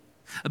really.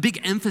 A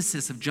big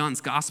emphasis of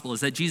John's gospel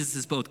is that Jesus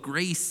is both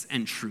grace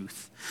and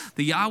truth.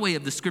 The Yahweh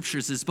of the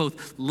scriptures is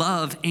both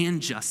love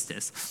and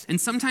justice.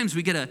 And sometimes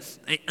we get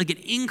an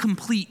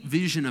incomplete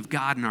vision of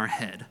God in our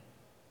head.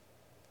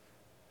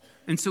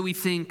 And so we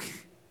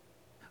think,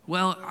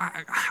 well,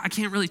 I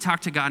can't really talk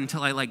to God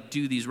until I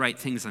do these right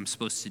things I'm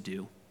supposed to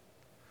do.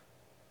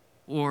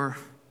 Or,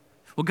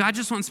 well, God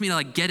just wants me to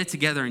like get it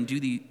together and do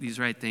these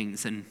right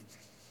things, and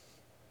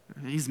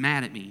he's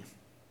mad at me.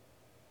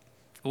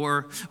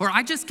 Or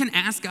I just can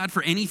ask God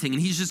for anything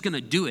and he's just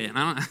gonna do it. And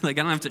I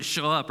don't have to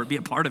show up or be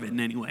a part of it in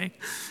any way,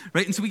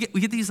 right? And so we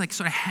get these like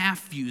sort of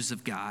half views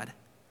of God.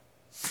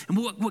 And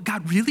what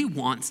God really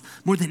wants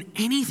more than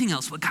anything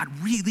else, what God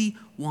really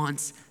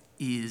wants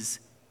is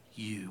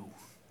you.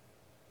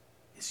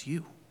 Is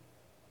you.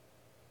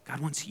 God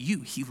wants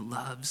you. He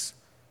loves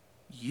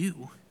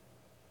you.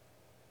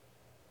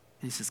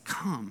 And he says,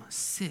 come,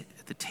 sit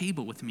at the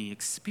table with me,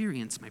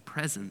 experience my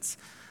presence.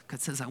 God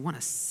says, I want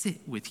to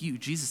sit with you.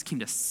 Jesus came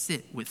to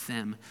sit with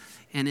them.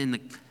 And in the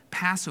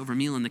Passover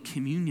meal and the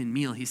communion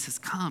meal, he says,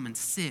 come and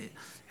sit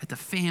at the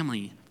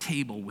family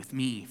table with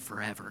me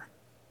forever.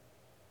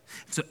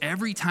 So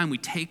every time we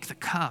take the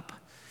cup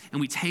and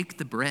we take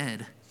the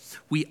bread,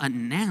 we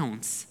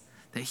announce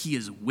that he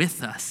is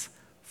with us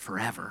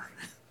forever.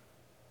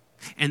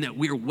 And that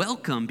we're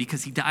welcome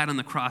because he died on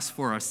the cross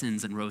for our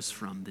sins and rose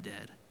from the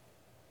dead.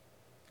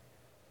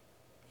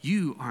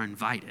 You are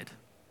invited.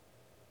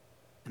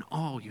 And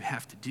all you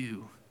have to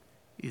do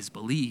is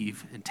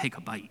believe and take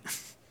a bite.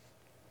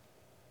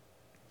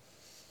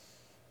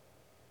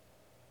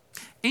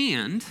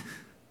 And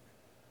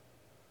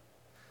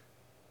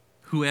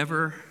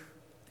whoever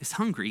is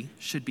hungry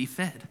should be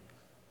fed.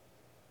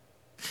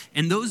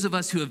 And those of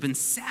us who have been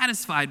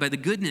satisfied by the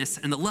goodness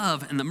and the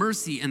love and the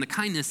mercy and the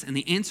kindness and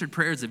the answered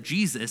prayers of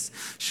Jesus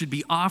should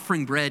be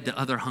offering bread to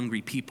other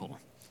hungry people.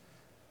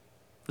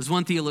 As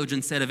one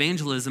theologian said,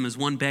 evangelism is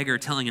one beggar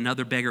telling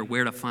another beggar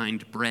where to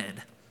find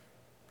bread.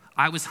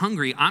 I was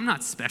hungry. I'm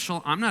not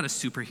special. I'm not a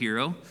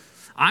superhero.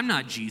 I'm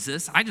not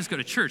Jesus. I just go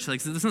to church.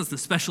 Like, there's nothing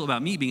special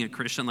about me being a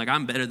Christian. Like,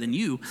 I'm better than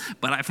you.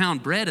 But I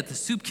found bread at the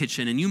soup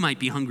kitchen, and you might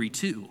be hungry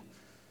too.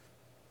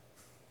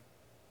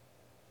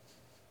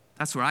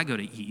 That's where I go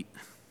to eat.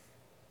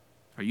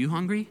 Are you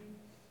hungry?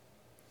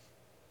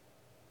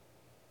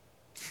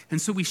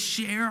 And so we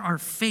share our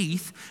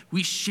faith,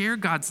 we share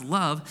God's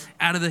love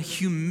out of the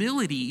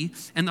humility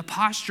and the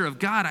posture of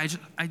God.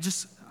 I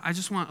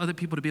just want other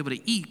people to be able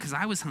to eat because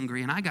I was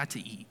hungry and I got to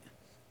eat.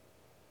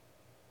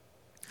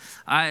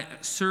 I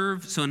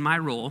serve, so in my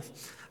role,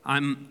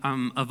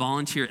 I'm a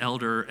volunteer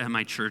elder at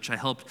my church. I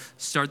helped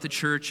start the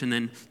church and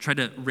then try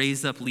to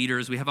raise up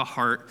leaders. We have a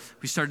heart.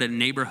 We started a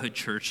neighborhood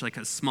church, like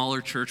a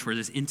smaller church where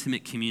there's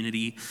intimate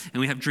community,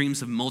 and we have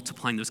dreams of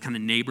multiplying those kind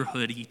of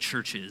neighborhoody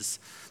churches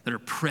that are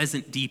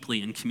present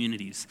deeply in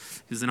communities.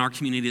 Because in our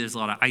community, there's a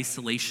lot of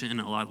isolation and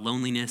a lot of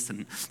loneliness,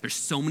 and there's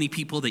so many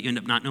people that you end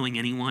up not knowing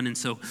anyone. And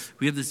so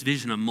we have this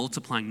vision of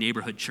multiplying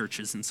neighborhood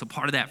churches. And so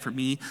part of that for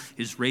me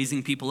is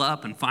raising people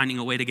up and finding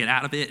a way to get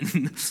out of it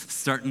and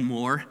starting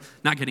more.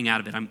 Not getting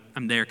out of it.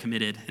 I'm there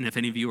committed. And if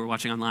any of you are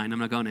watching online, I'm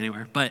not going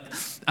anywhere. But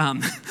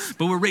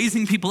we're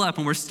raising people up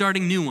and we're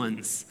starting new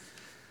ones.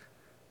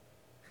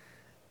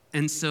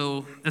 And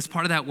so as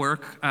part of that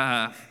work,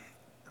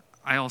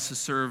 I also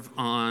serve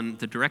on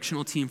the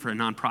directional team for a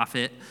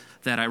nonprofit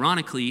that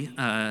ironically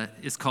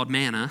is called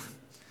Manna.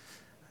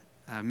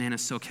 Manna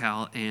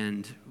SoCal,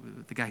 and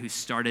the guy who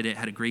started it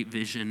had a great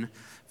vision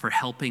for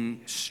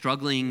helping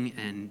struggling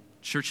and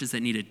churches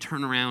that needed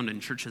turnaround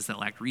and churches that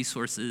lacked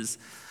resources.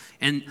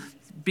 And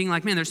being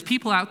like, man, there's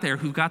people out there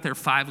who've got their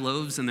 5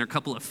 loaves and their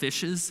couple of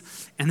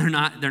fishes, and they're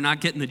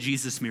not getting the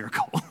Jesus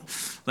miracle.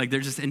 Like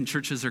they're just, and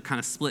churches are kind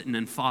of splitting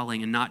and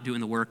falling and not doing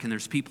the work, and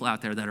there's people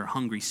out there that are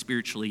hungry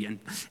spiritually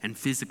and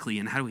physically,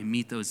 and how do we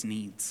meet those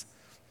needs?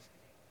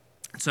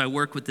 So I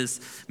work with this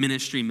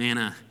ministry,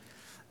 Manna,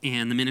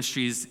 and the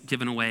ministry's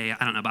given away,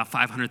 about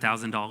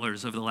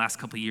 $500,000 over the last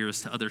couple of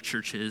years to other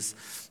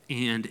churches.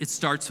 And it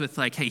starts with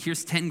like, hey,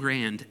 here's 10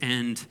 grand,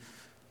 and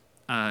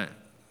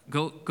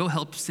Go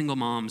help single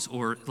moms,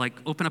 or like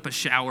open up a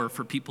shower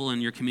for people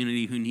in your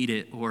community who need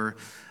it, or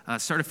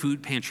start a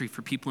food pantry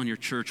for people in your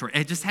church. Or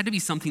it just had to be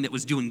something that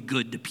was doing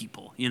good to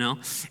people,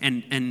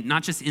 and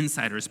not just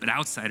insiders, but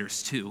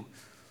outsiders too.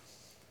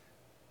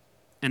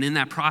 And in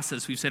that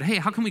process, we've said, hey,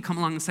 how can we come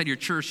alongside your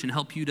church and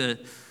help your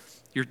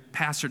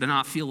pastor to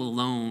not feel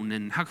alone?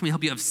 And how can we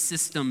help you have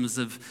systems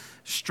of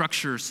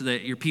structure so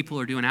that your people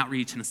are doing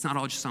outreach and it's not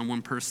all just on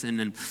one person?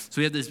 And so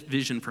we have this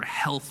vision for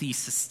healthy,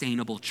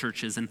 sustainable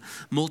churches and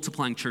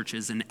multiplying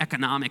churches and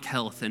economic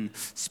health and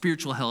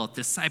spiritual health,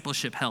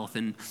 discipleship health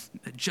and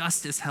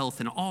justice health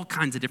and all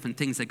kinds of different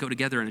things that go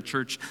together in a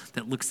church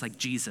that looks like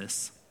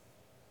Jesus.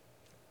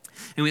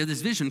 And we have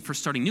this vision for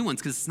starting new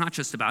ones because it's not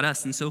just about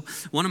us. And so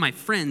one of my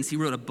friends, he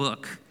wrote a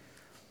book.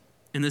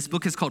 And this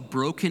book is called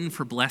Broken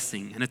for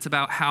Blessing. And it's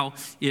about how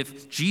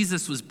if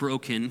Jesus was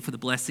broken for the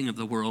blessing of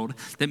the world,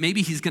 that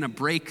maybe he's going to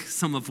break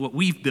some of what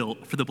we've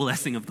built for the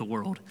blessing of the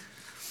world.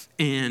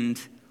 And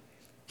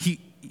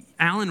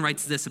Alan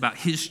writes this about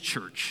his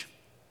church.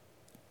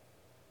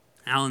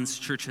 Alan's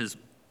church has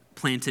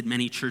planted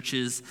many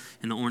churches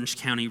in the Orange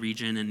County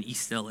region and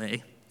East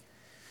LA.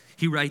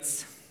 He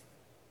writes,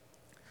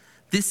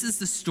 "This is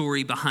the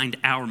story behind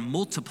our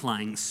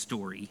multiplying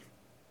story.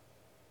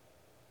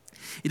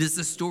 It is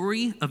the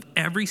story of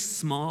every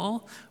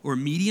small or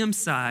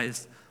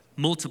medium-sized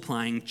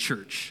multiplying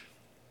church.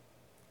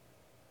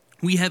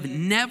 We have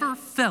never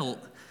felt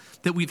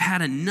that we've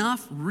had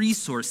enough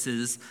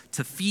resources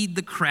to feed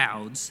the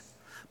crowds,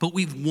 but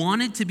we've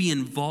wanted to be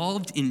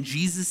involved in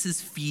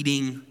Jesus'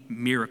 feeding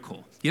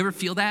miracle. You ever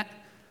feel that?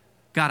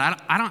 God,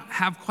 I don't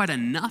have quite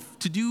enough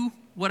to do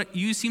what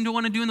you seem to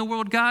want to do in the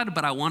world, God,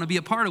 but I want to be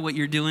a part of what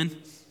you're doing.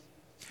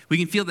 We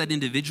can feel that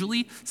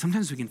individually.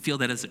 Sometimes we can feel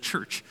that as a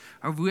church.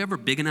 Are we ever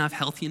big enough,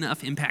 healthy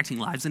enough, impacting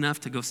lives enough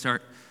to go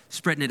start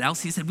spreading it out?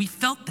 So he said, we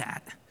felt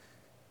that.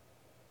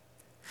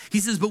 He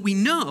says, but we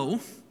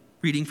know,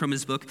 reading from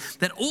his book,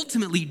 that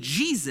ultimately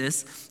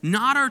Jesus,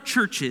 not our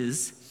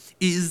churches,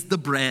 is the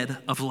bread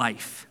of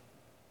life.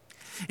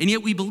 And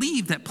yet we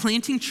believe that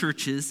planting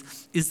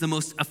churches is the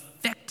most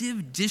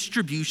effective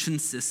distribution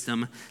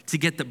system to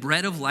get the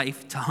bread of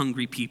life to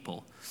hungry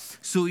people.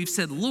 So we've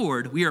said,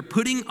 Lord, we are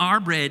putting our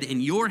bread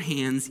in your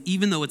hands,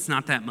 even though it's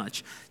not that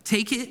much.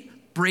 Take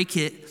it, break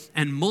it,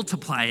 and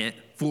multiply it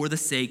for the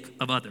sake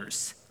of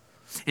others.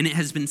 And it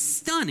has been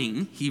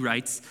stunning, he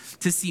writes,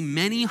 to see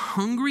many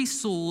hungry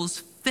souls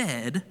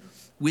fed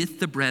with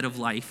the bread of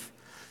life.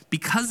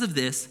 Because of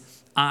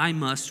this, I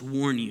must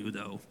warn you,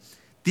 though,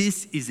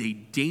 this is a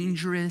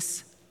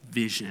dangerous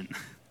vision.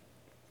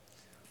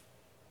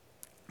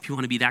 If you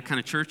want to be that kind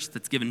of church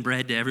that's giving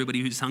bread to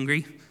everybody who's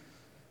hungry,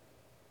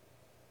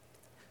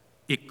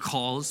 it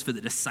calls for the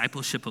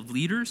discipleship of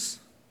leaders,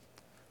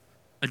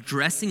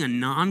 addressing a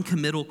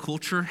non-committal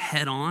culture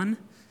head on,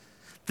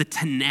 the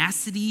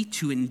tenacity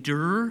to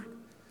endure,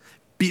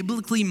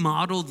 biblically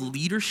modeled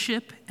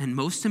leadership, and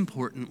most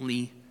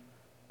importantly,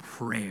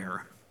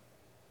 prayer.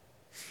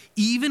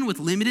 Even with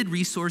limited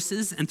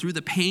resources and through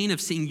the pain of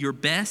seeing your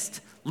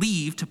best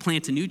leave to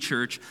plant a new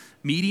church,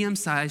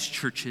 medium-sized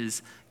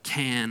churches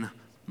can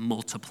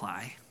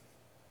multiply.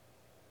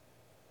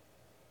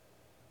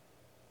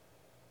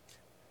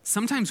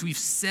 Sometimes we've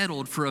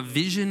settled for a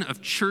vision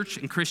of church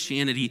and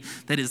Christianity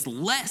that is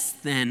less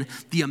than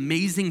the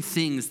amazing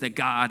things that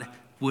God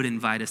would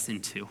invite us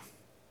into.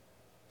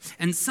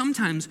 And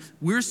sometimes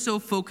we're so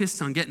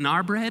focused on getting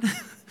our bread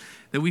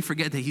that we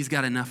forget that he's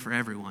got enough for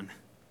everyone.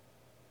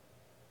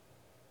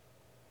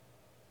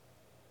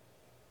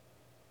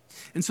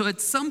 And so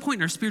at some point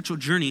in our spiritual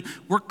journey,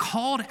 we're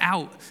called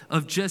out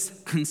of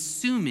just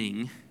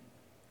consuming,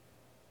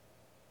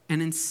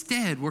 and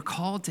instead we're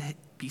called to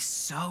be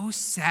so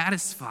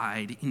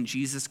satisfied in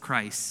Jesus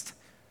Christ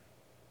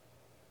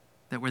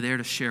that we're there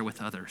to share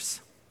with others.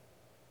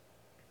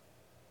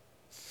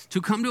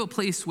 To come to a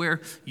place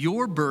where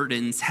your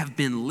burdens have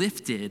been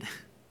lifted,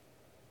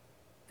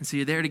 and so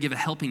you're there to give a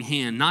helping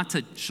hand, not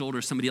to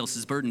shoulder somebody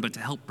else's burden, but to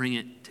help bring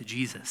it to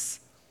Jesus.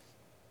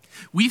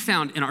 We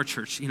found in our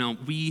church,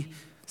 we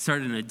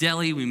started in a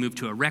deli, we moved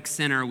to a rec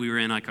center, we were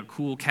in like a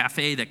cool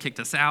cafe that kicked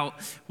us out,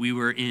 we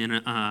were in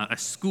a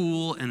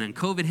school, and then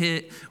COVID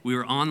hit, we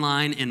were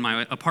online in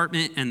my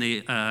apartment, and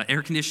the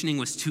air conditioning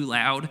was too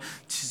loud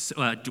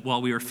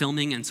while we were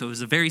filming, and so it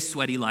was a very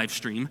sweaty live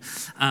stream.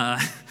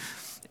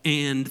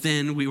 And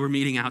then we were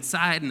meeting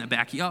outside in the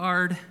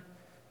backyard,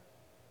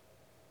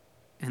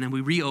 and then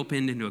we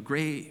reopened into a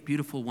great,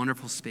 beautiful,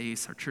 wonderful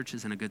space. Our church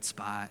is in a good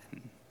spot,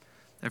 and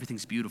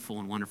everything's beautiful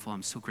and wonderful.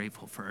 I'm so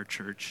grateful for our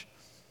church.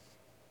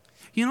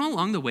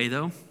 Along the way,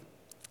 though,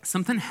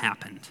 something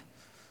happened.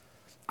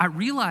 I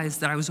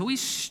realized that I was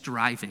always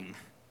striving,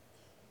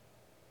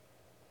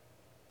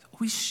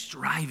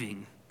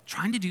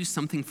 trying to do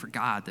something for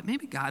God that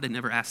maybe God had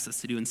never asked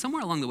us to do. And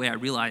somewhere along the way, I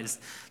realized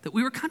that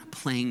we were kind of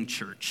playing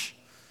church.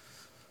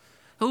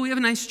 We have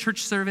a nice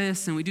church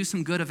service, and we do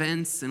some good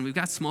events, and we've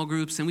got small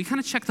groups, and we kind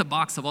of check the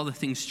box of all the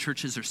things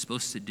churches are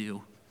supposed to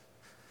do.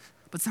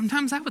 But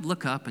sometimes I would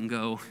look up and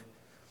go,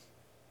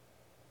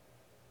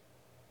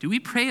 do we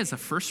pray as a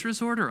first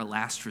resort or a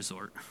last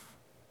resort?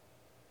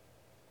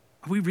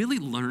 Are we really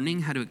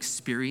learning how to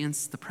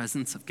experience the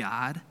presence of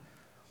God?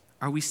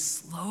 Are we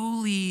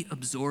slowly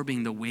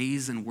absorbing the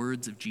ways and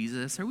words of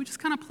Jesus? Or are we just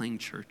kind of playing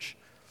church?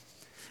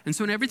 And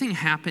so when everything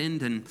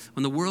happened, and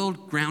when the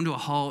world ground to a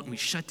halt and we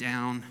shut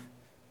down,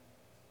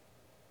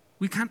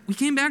 we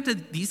came back to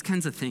these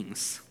kinds of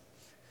things.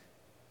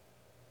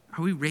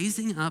 Are we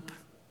raising up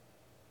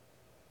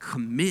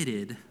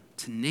committed,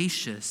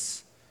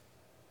 tenacious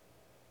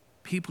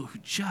people who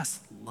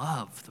just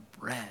love the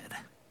bread,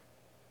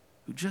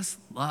 who just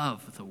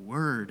love the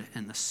word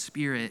and the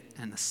spirit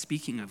and the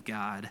speaking of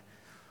God?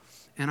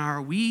 And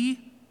are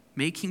we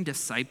making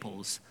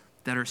disciples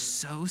that are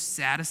so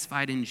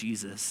satisfied in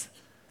Jesus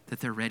that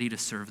they're ready to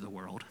serve the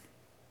world?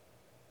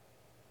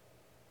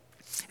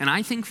 And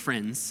I think,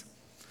 friends,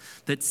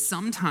 that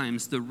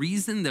sometimes the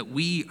reason that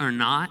we are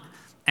not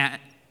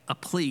at a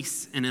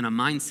place and in a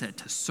mindset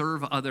to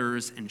serve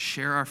others and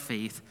share our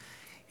faith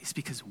is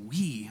because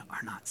we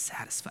are not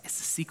satisfied. It's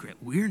the secret.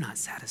 We're not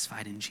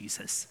satisfied in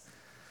Jesus.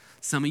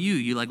 Some of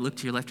you look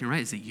to your left and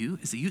right. Is it you?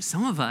 Is it you?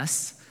 Some of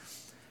us,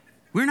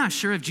 we're not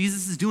sure if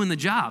Jesus is doing the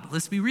job.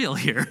 Let's be real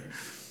here.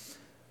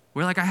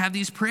 We're like, I have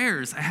these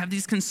prayers. I have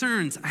these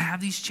concerns. I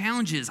have these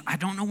challenges. I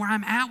don't know where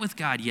I'm at with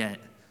God yet.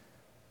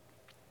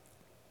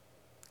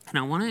 And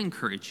I want to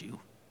encourage you.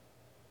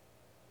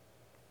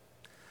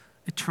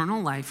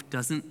 Eternal life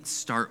doesn't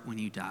start when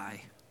you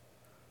die.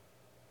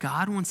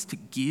 God wants to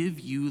give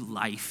you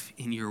life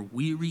in your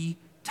weary,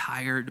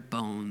 tired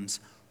bones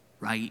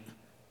right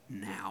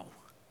now.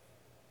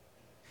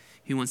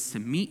 He wants to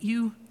meet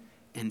you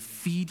and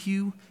feed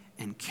you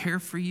and care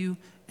for you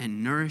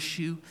and nourish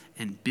you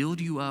and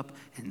build you up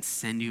and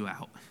send you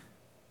out.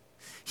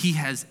 He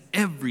has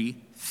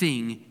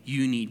everything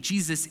you need.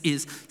 Jesus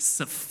is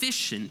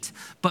sufficient,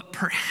 but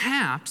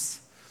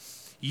perhaps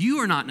you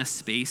are not in a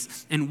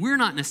space, and we're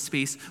not in a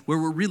space where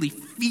we're really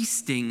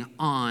feasting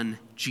on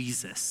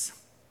Jesus.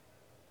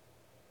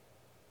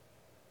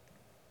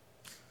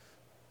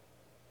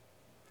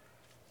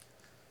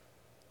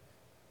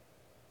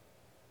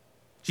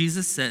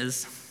 Jesus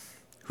says,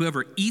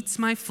 "Whoever eats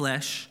my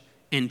flesh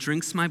and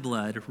drinks my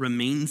blood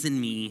remains in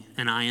me,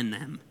 and I in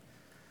them.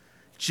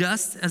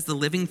 Just as the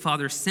living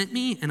Father sent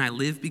me, and I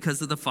live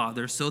because of the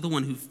Father, so the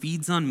one who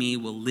feeds on me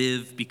will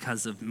live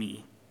because of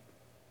me."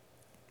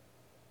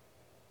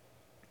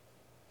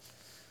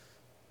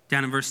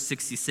 Down in verse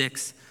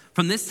 66,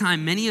 from this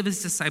time, many of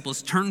his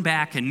disciples turned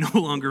back and no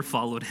longer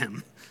followed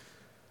him.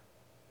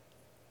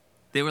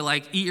 They were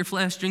like, "Eat your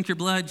flesh, drink your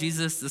blood.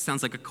 Jesus, this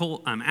sounds like a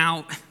cult. I'm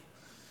out."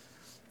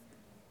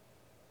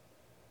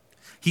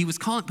 He was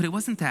calling, but it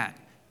wasn't that.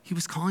 He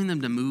was calling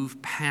them to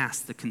move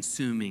past the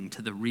consuming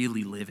to the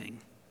really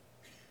living.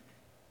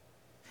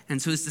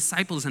 And so his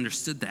disciples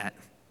understood that.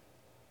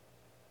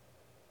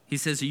 He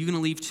says, "Are you going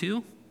to leave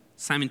too?"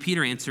 Simon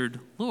Peter answered,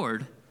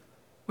 "Lord,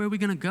 where are we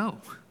going to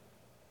go?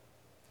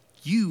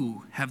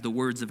 You have the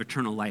words of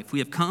eternal life. We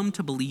have come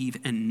to believe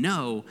and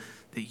know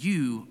that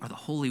you are the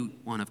Holy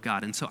One of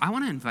God." And so I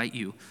want to invite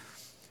you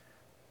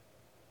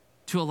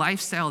to a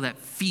lifestyle that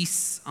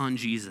feasts on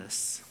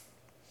Jesus,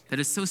 that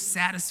is so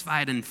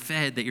satisfied and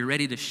fed that you're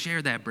ready to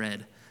share that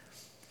bread.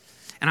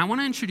 And I want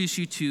to introduce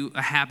you to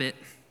a habit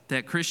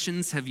that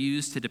Christians have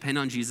used to depend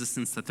on Jesus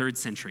since the 3rd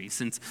century,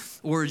 since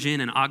Origen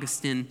and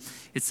Augustine.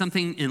 It's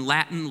something in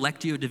Latin,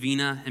 lectio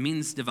divina. It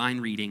means divine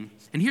reading.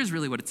 And here's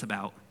really what it's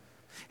about.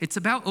 It's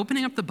about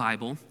opening up the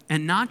Bible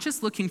and not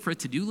just looking for a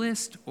to-do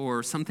list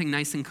or something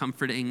nice and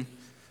comforting,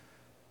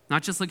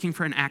 not just looking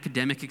for an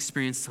academic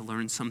experience to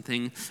learn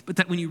something, but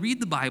that when you read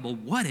the Bible,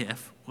 what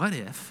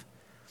if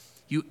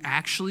you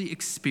actually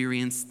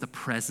experience the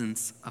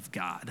presence of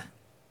God?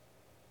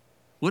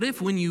 What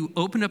if when you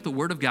opened up the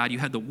Word of God, you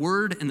had the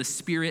Word and the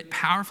Spirit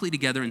powerfully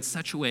together in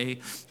such a way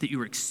that you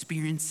were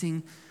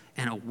experiencing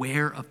and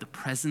aware of the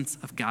presence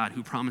of God,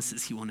 who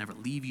promises he will never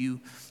leave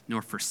you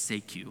nor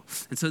forsake you?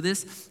 And so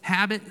this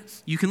habit,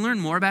 you can learn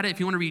more about it if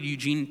you want to read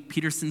Eugene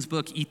Peterson's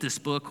book, Eat This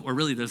Book, or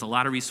really there's a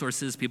lot of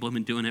resources. People have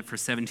been doing it for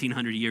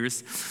 1,700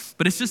 years.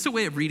 But it's just a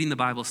way of reading the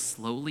Bible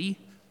slowly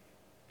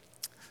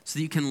so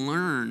that you can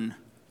learn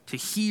to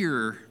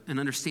hear and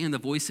understand the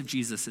voice of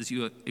Jesus as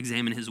you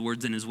examine his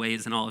words and his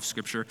ways in all of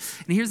Scripture.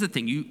 And here's the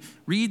thing. You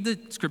read the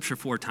Scripture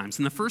 4 times.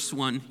 In the first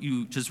one,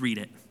 you just read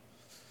it.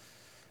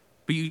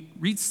 But you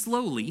read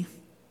slowly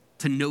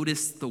to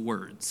notice the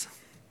words.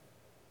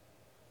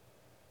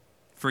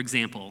 For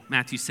example,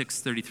 Matthew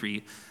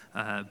 6:33,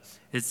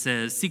 it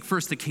says, "Seek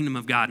first the kingdom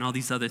of God, and all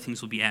these other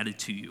things will be added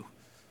to you."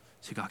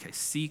 So you go, okay,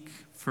 seek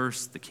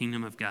first the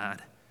kingdom of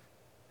God,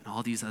 and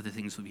all these other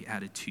things will be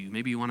added to you.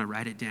 Maybe you want to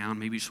write it down.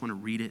 Maybe you just want to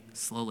read it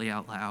slowly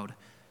out loud.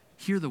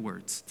 Hear the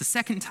words. The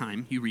second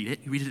time you read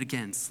it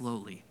again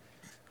slowly.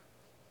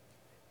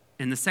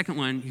 And the second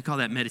one, you call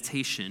that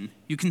meditation.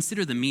 You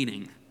consider the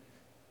meaning.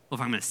 Well,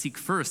 if I'm going to seek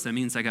first, that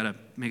means I got to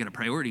make it a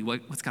priority.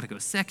 What's got to go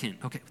second?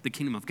 Okay, the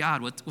kingdom of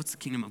God. What's the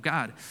kingdom of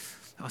God?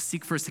 I'll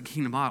seek first the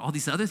kingdom of God. All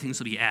these other things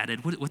will be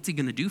added. What's he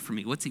going to do for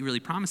me? What's he really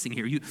promising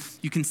here?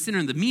 You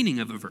consider the meaning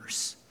of a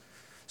verse.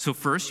 So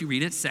first, you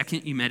read it.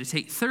 Second, you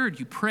meditate. Third,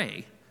 you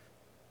pray.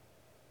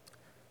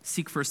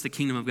 Seek first the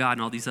kingdom of God,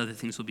 and all these other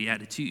things will be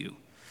added to you.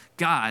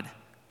 God,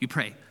 you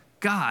pray.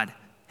 God,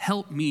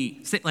 help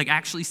me.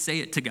 Actually say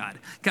it to God.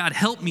 God,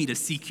 help me to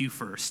seek you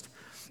first.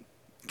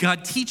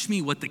 God, teach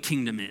me what the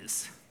kingdom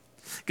is.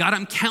 God,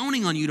 I'm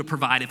counting on you to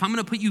provide. If I'm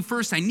going to put you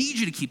first, I need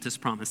you to keep this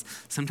promise.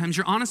 Sometimes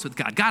you're honest with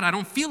God. God, I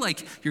don't feel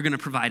like you're going to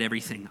provide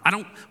everything. I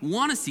don't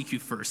want to seek you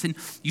first. And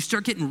you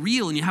start getting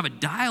real and you have a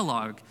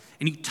dialogue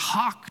and you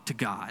talk to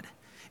God.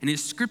 And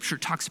his scripture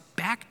talks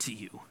back to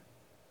you.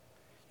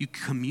 You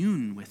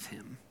commune with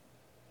him.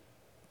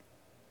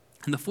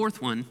 And the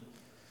fourth one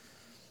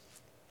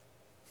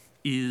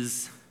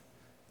is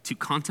to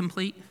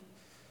contemplate.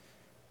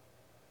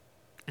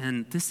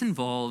 And this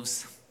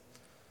involves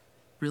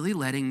really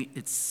letting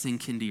it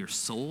sink into your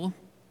soul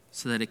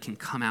so that it can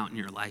come out in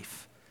your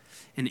life.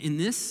 And in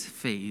this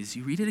phase,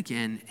 you read it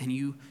again and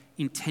you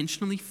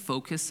intentionally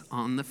focus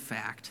on the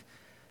fact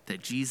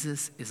that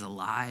Jesus is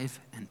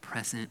alive and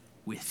present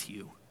with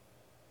you.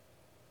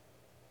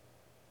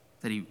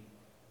 That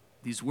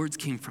these words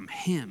came from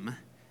him,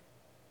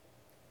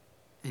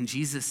 and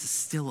Jesus is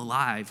still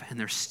alive and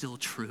they're still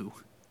true.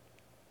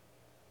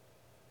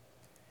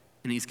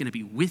 And he's going to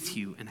be with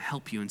you and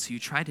help you. And so you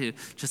try to,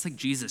 just like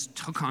Jesus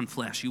took on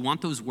flesh, you want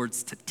those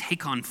words to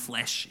take on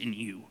flesh in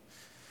you.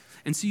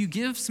 And so you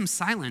give some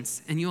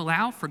silence and you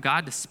allow for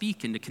God to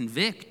speak and to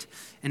convict.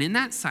 And in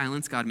that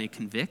silence, God may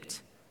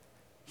convict,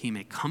 he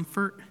may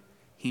comfort,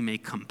 he may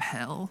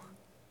compel.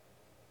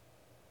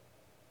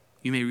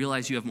 You may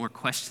realize you have more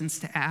questions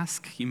to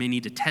ask. You may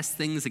need to test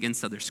things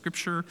against other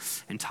scripture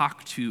and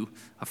talk to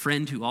a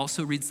friend who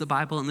also reads the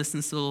Bible and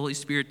listens to the Holy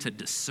Spirit to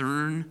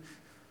discern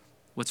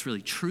what's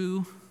really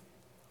true.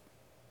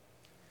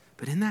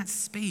 But in that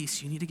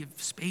space, you need to give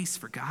space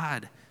for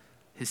God,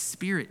 his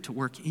Spirit, to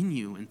work in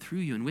you and through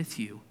you and with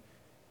you,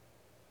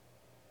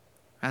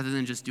 rather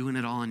than just doing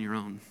it all on your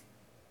own.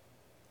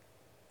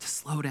 To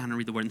slow down and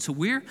read the word. And so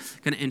we're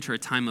going to enter a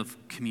time of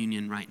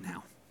communion right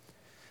now.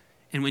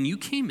 And when you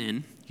came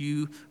in,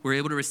 you were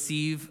able to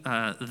receive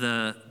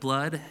the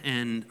blood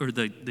or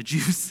the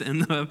juice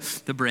and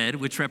the bread,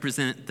 which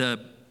represent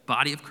the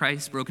body of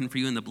Christ broken for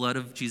you and the blood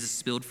of Jesus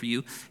spilled for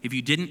you. If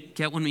you didn't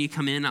get one when you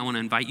come in, I want to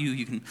invite you.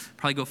 You can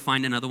probably go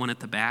find another one at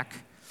the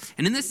back.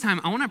 And in this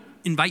time, I want to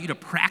invite you to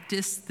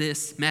practice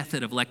this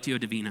method of Lectio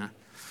Divina.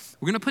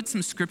 We're going to put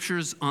some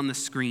scriptures on the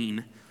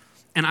screen,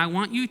 and I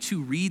want you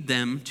to read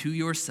them to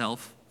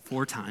yourself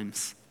 4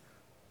 times.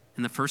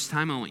 And the first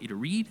time, I want you to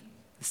read.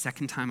 The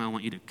second time, I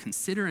want you to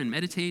consider and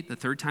meditate. The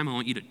third time, I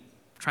want you to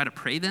try to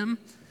pray them.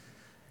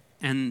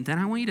 And then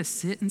I want you to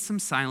sit in some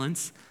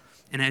silence.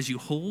 And as you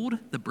hold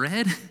the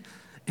bread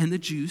and the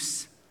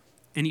juice,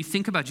 and you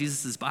think about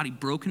Jesus' body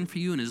broken for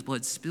you and his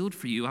blood spilled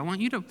for you, I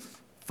want you to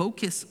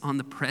focus on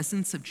the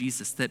presence of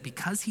Jesus, that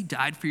because he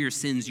died for your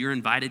sins, you're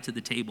invited to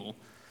the table,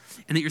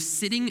 and that you're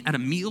sitting at a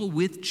meal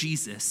with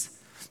Jesus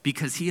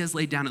because he has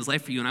laid down his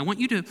life for you. And I want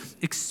you to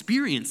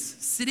experience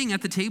sitting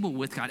at the table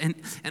with God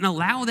and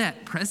allow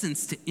that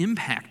presence to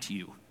impact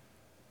you.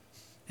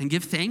 And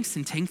give thanks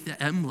and take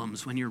the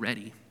emblems when you're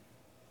ready.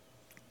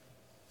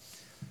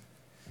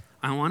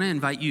 I want to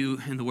invite you,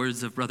 in the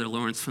words of Brother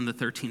Lawrence from the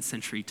 13th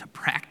century, to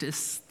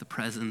practice the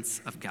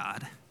presence of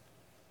God.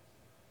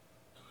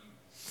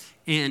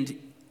 And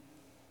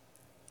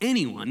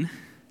anyone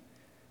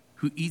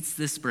who eats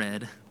this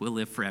bread will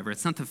live forever.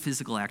 It's not the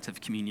physical act of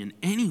communion.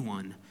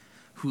 Anyone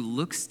who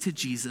looks to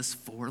Jesus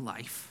for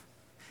life,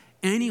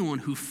 anyone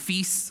who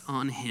feasts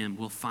on him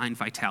will find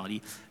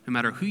vitality. No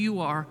matter who you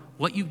are,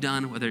 what you've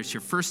done, whether it's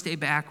your first day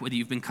back, whether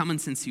you've been coming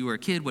since you were a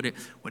kid,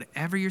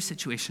 whatever your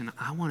situation,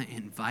 I want to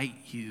invite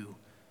you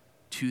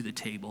to the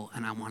table,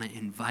 and I want to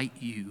invite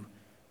you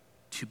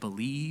to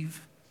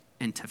believe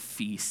and to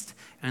feast,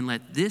 and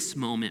let this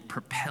moment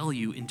propel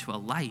you into a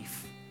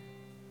life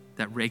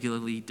that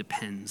regularly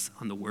depends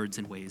on the words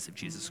and ways of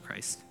Jesus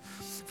Christ.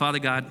 Father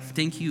God,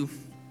 thank you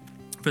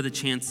for the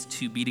chance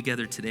to be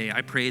together today.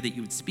 I pray that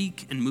you would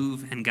speak and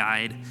move and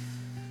guide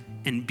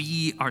and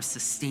be our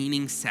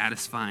sustaining,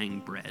 satisfying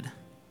bread.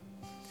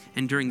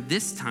 And during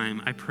this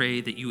time, I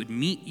pray that you would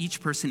meet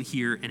each person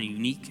here in a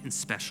unique and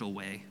special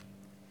way.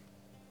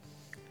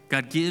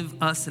 God,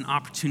 give us an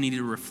opportunity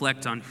to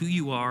reflect on who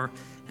you are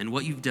and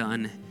what you've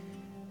done,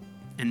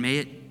 and may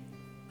it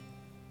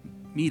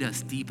meet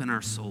us deep in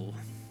our soul,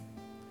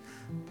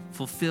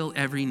 fulfill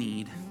every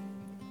need,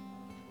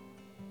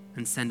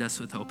 and send us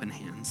with open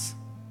hands.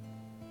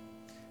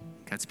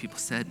 God's people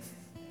said,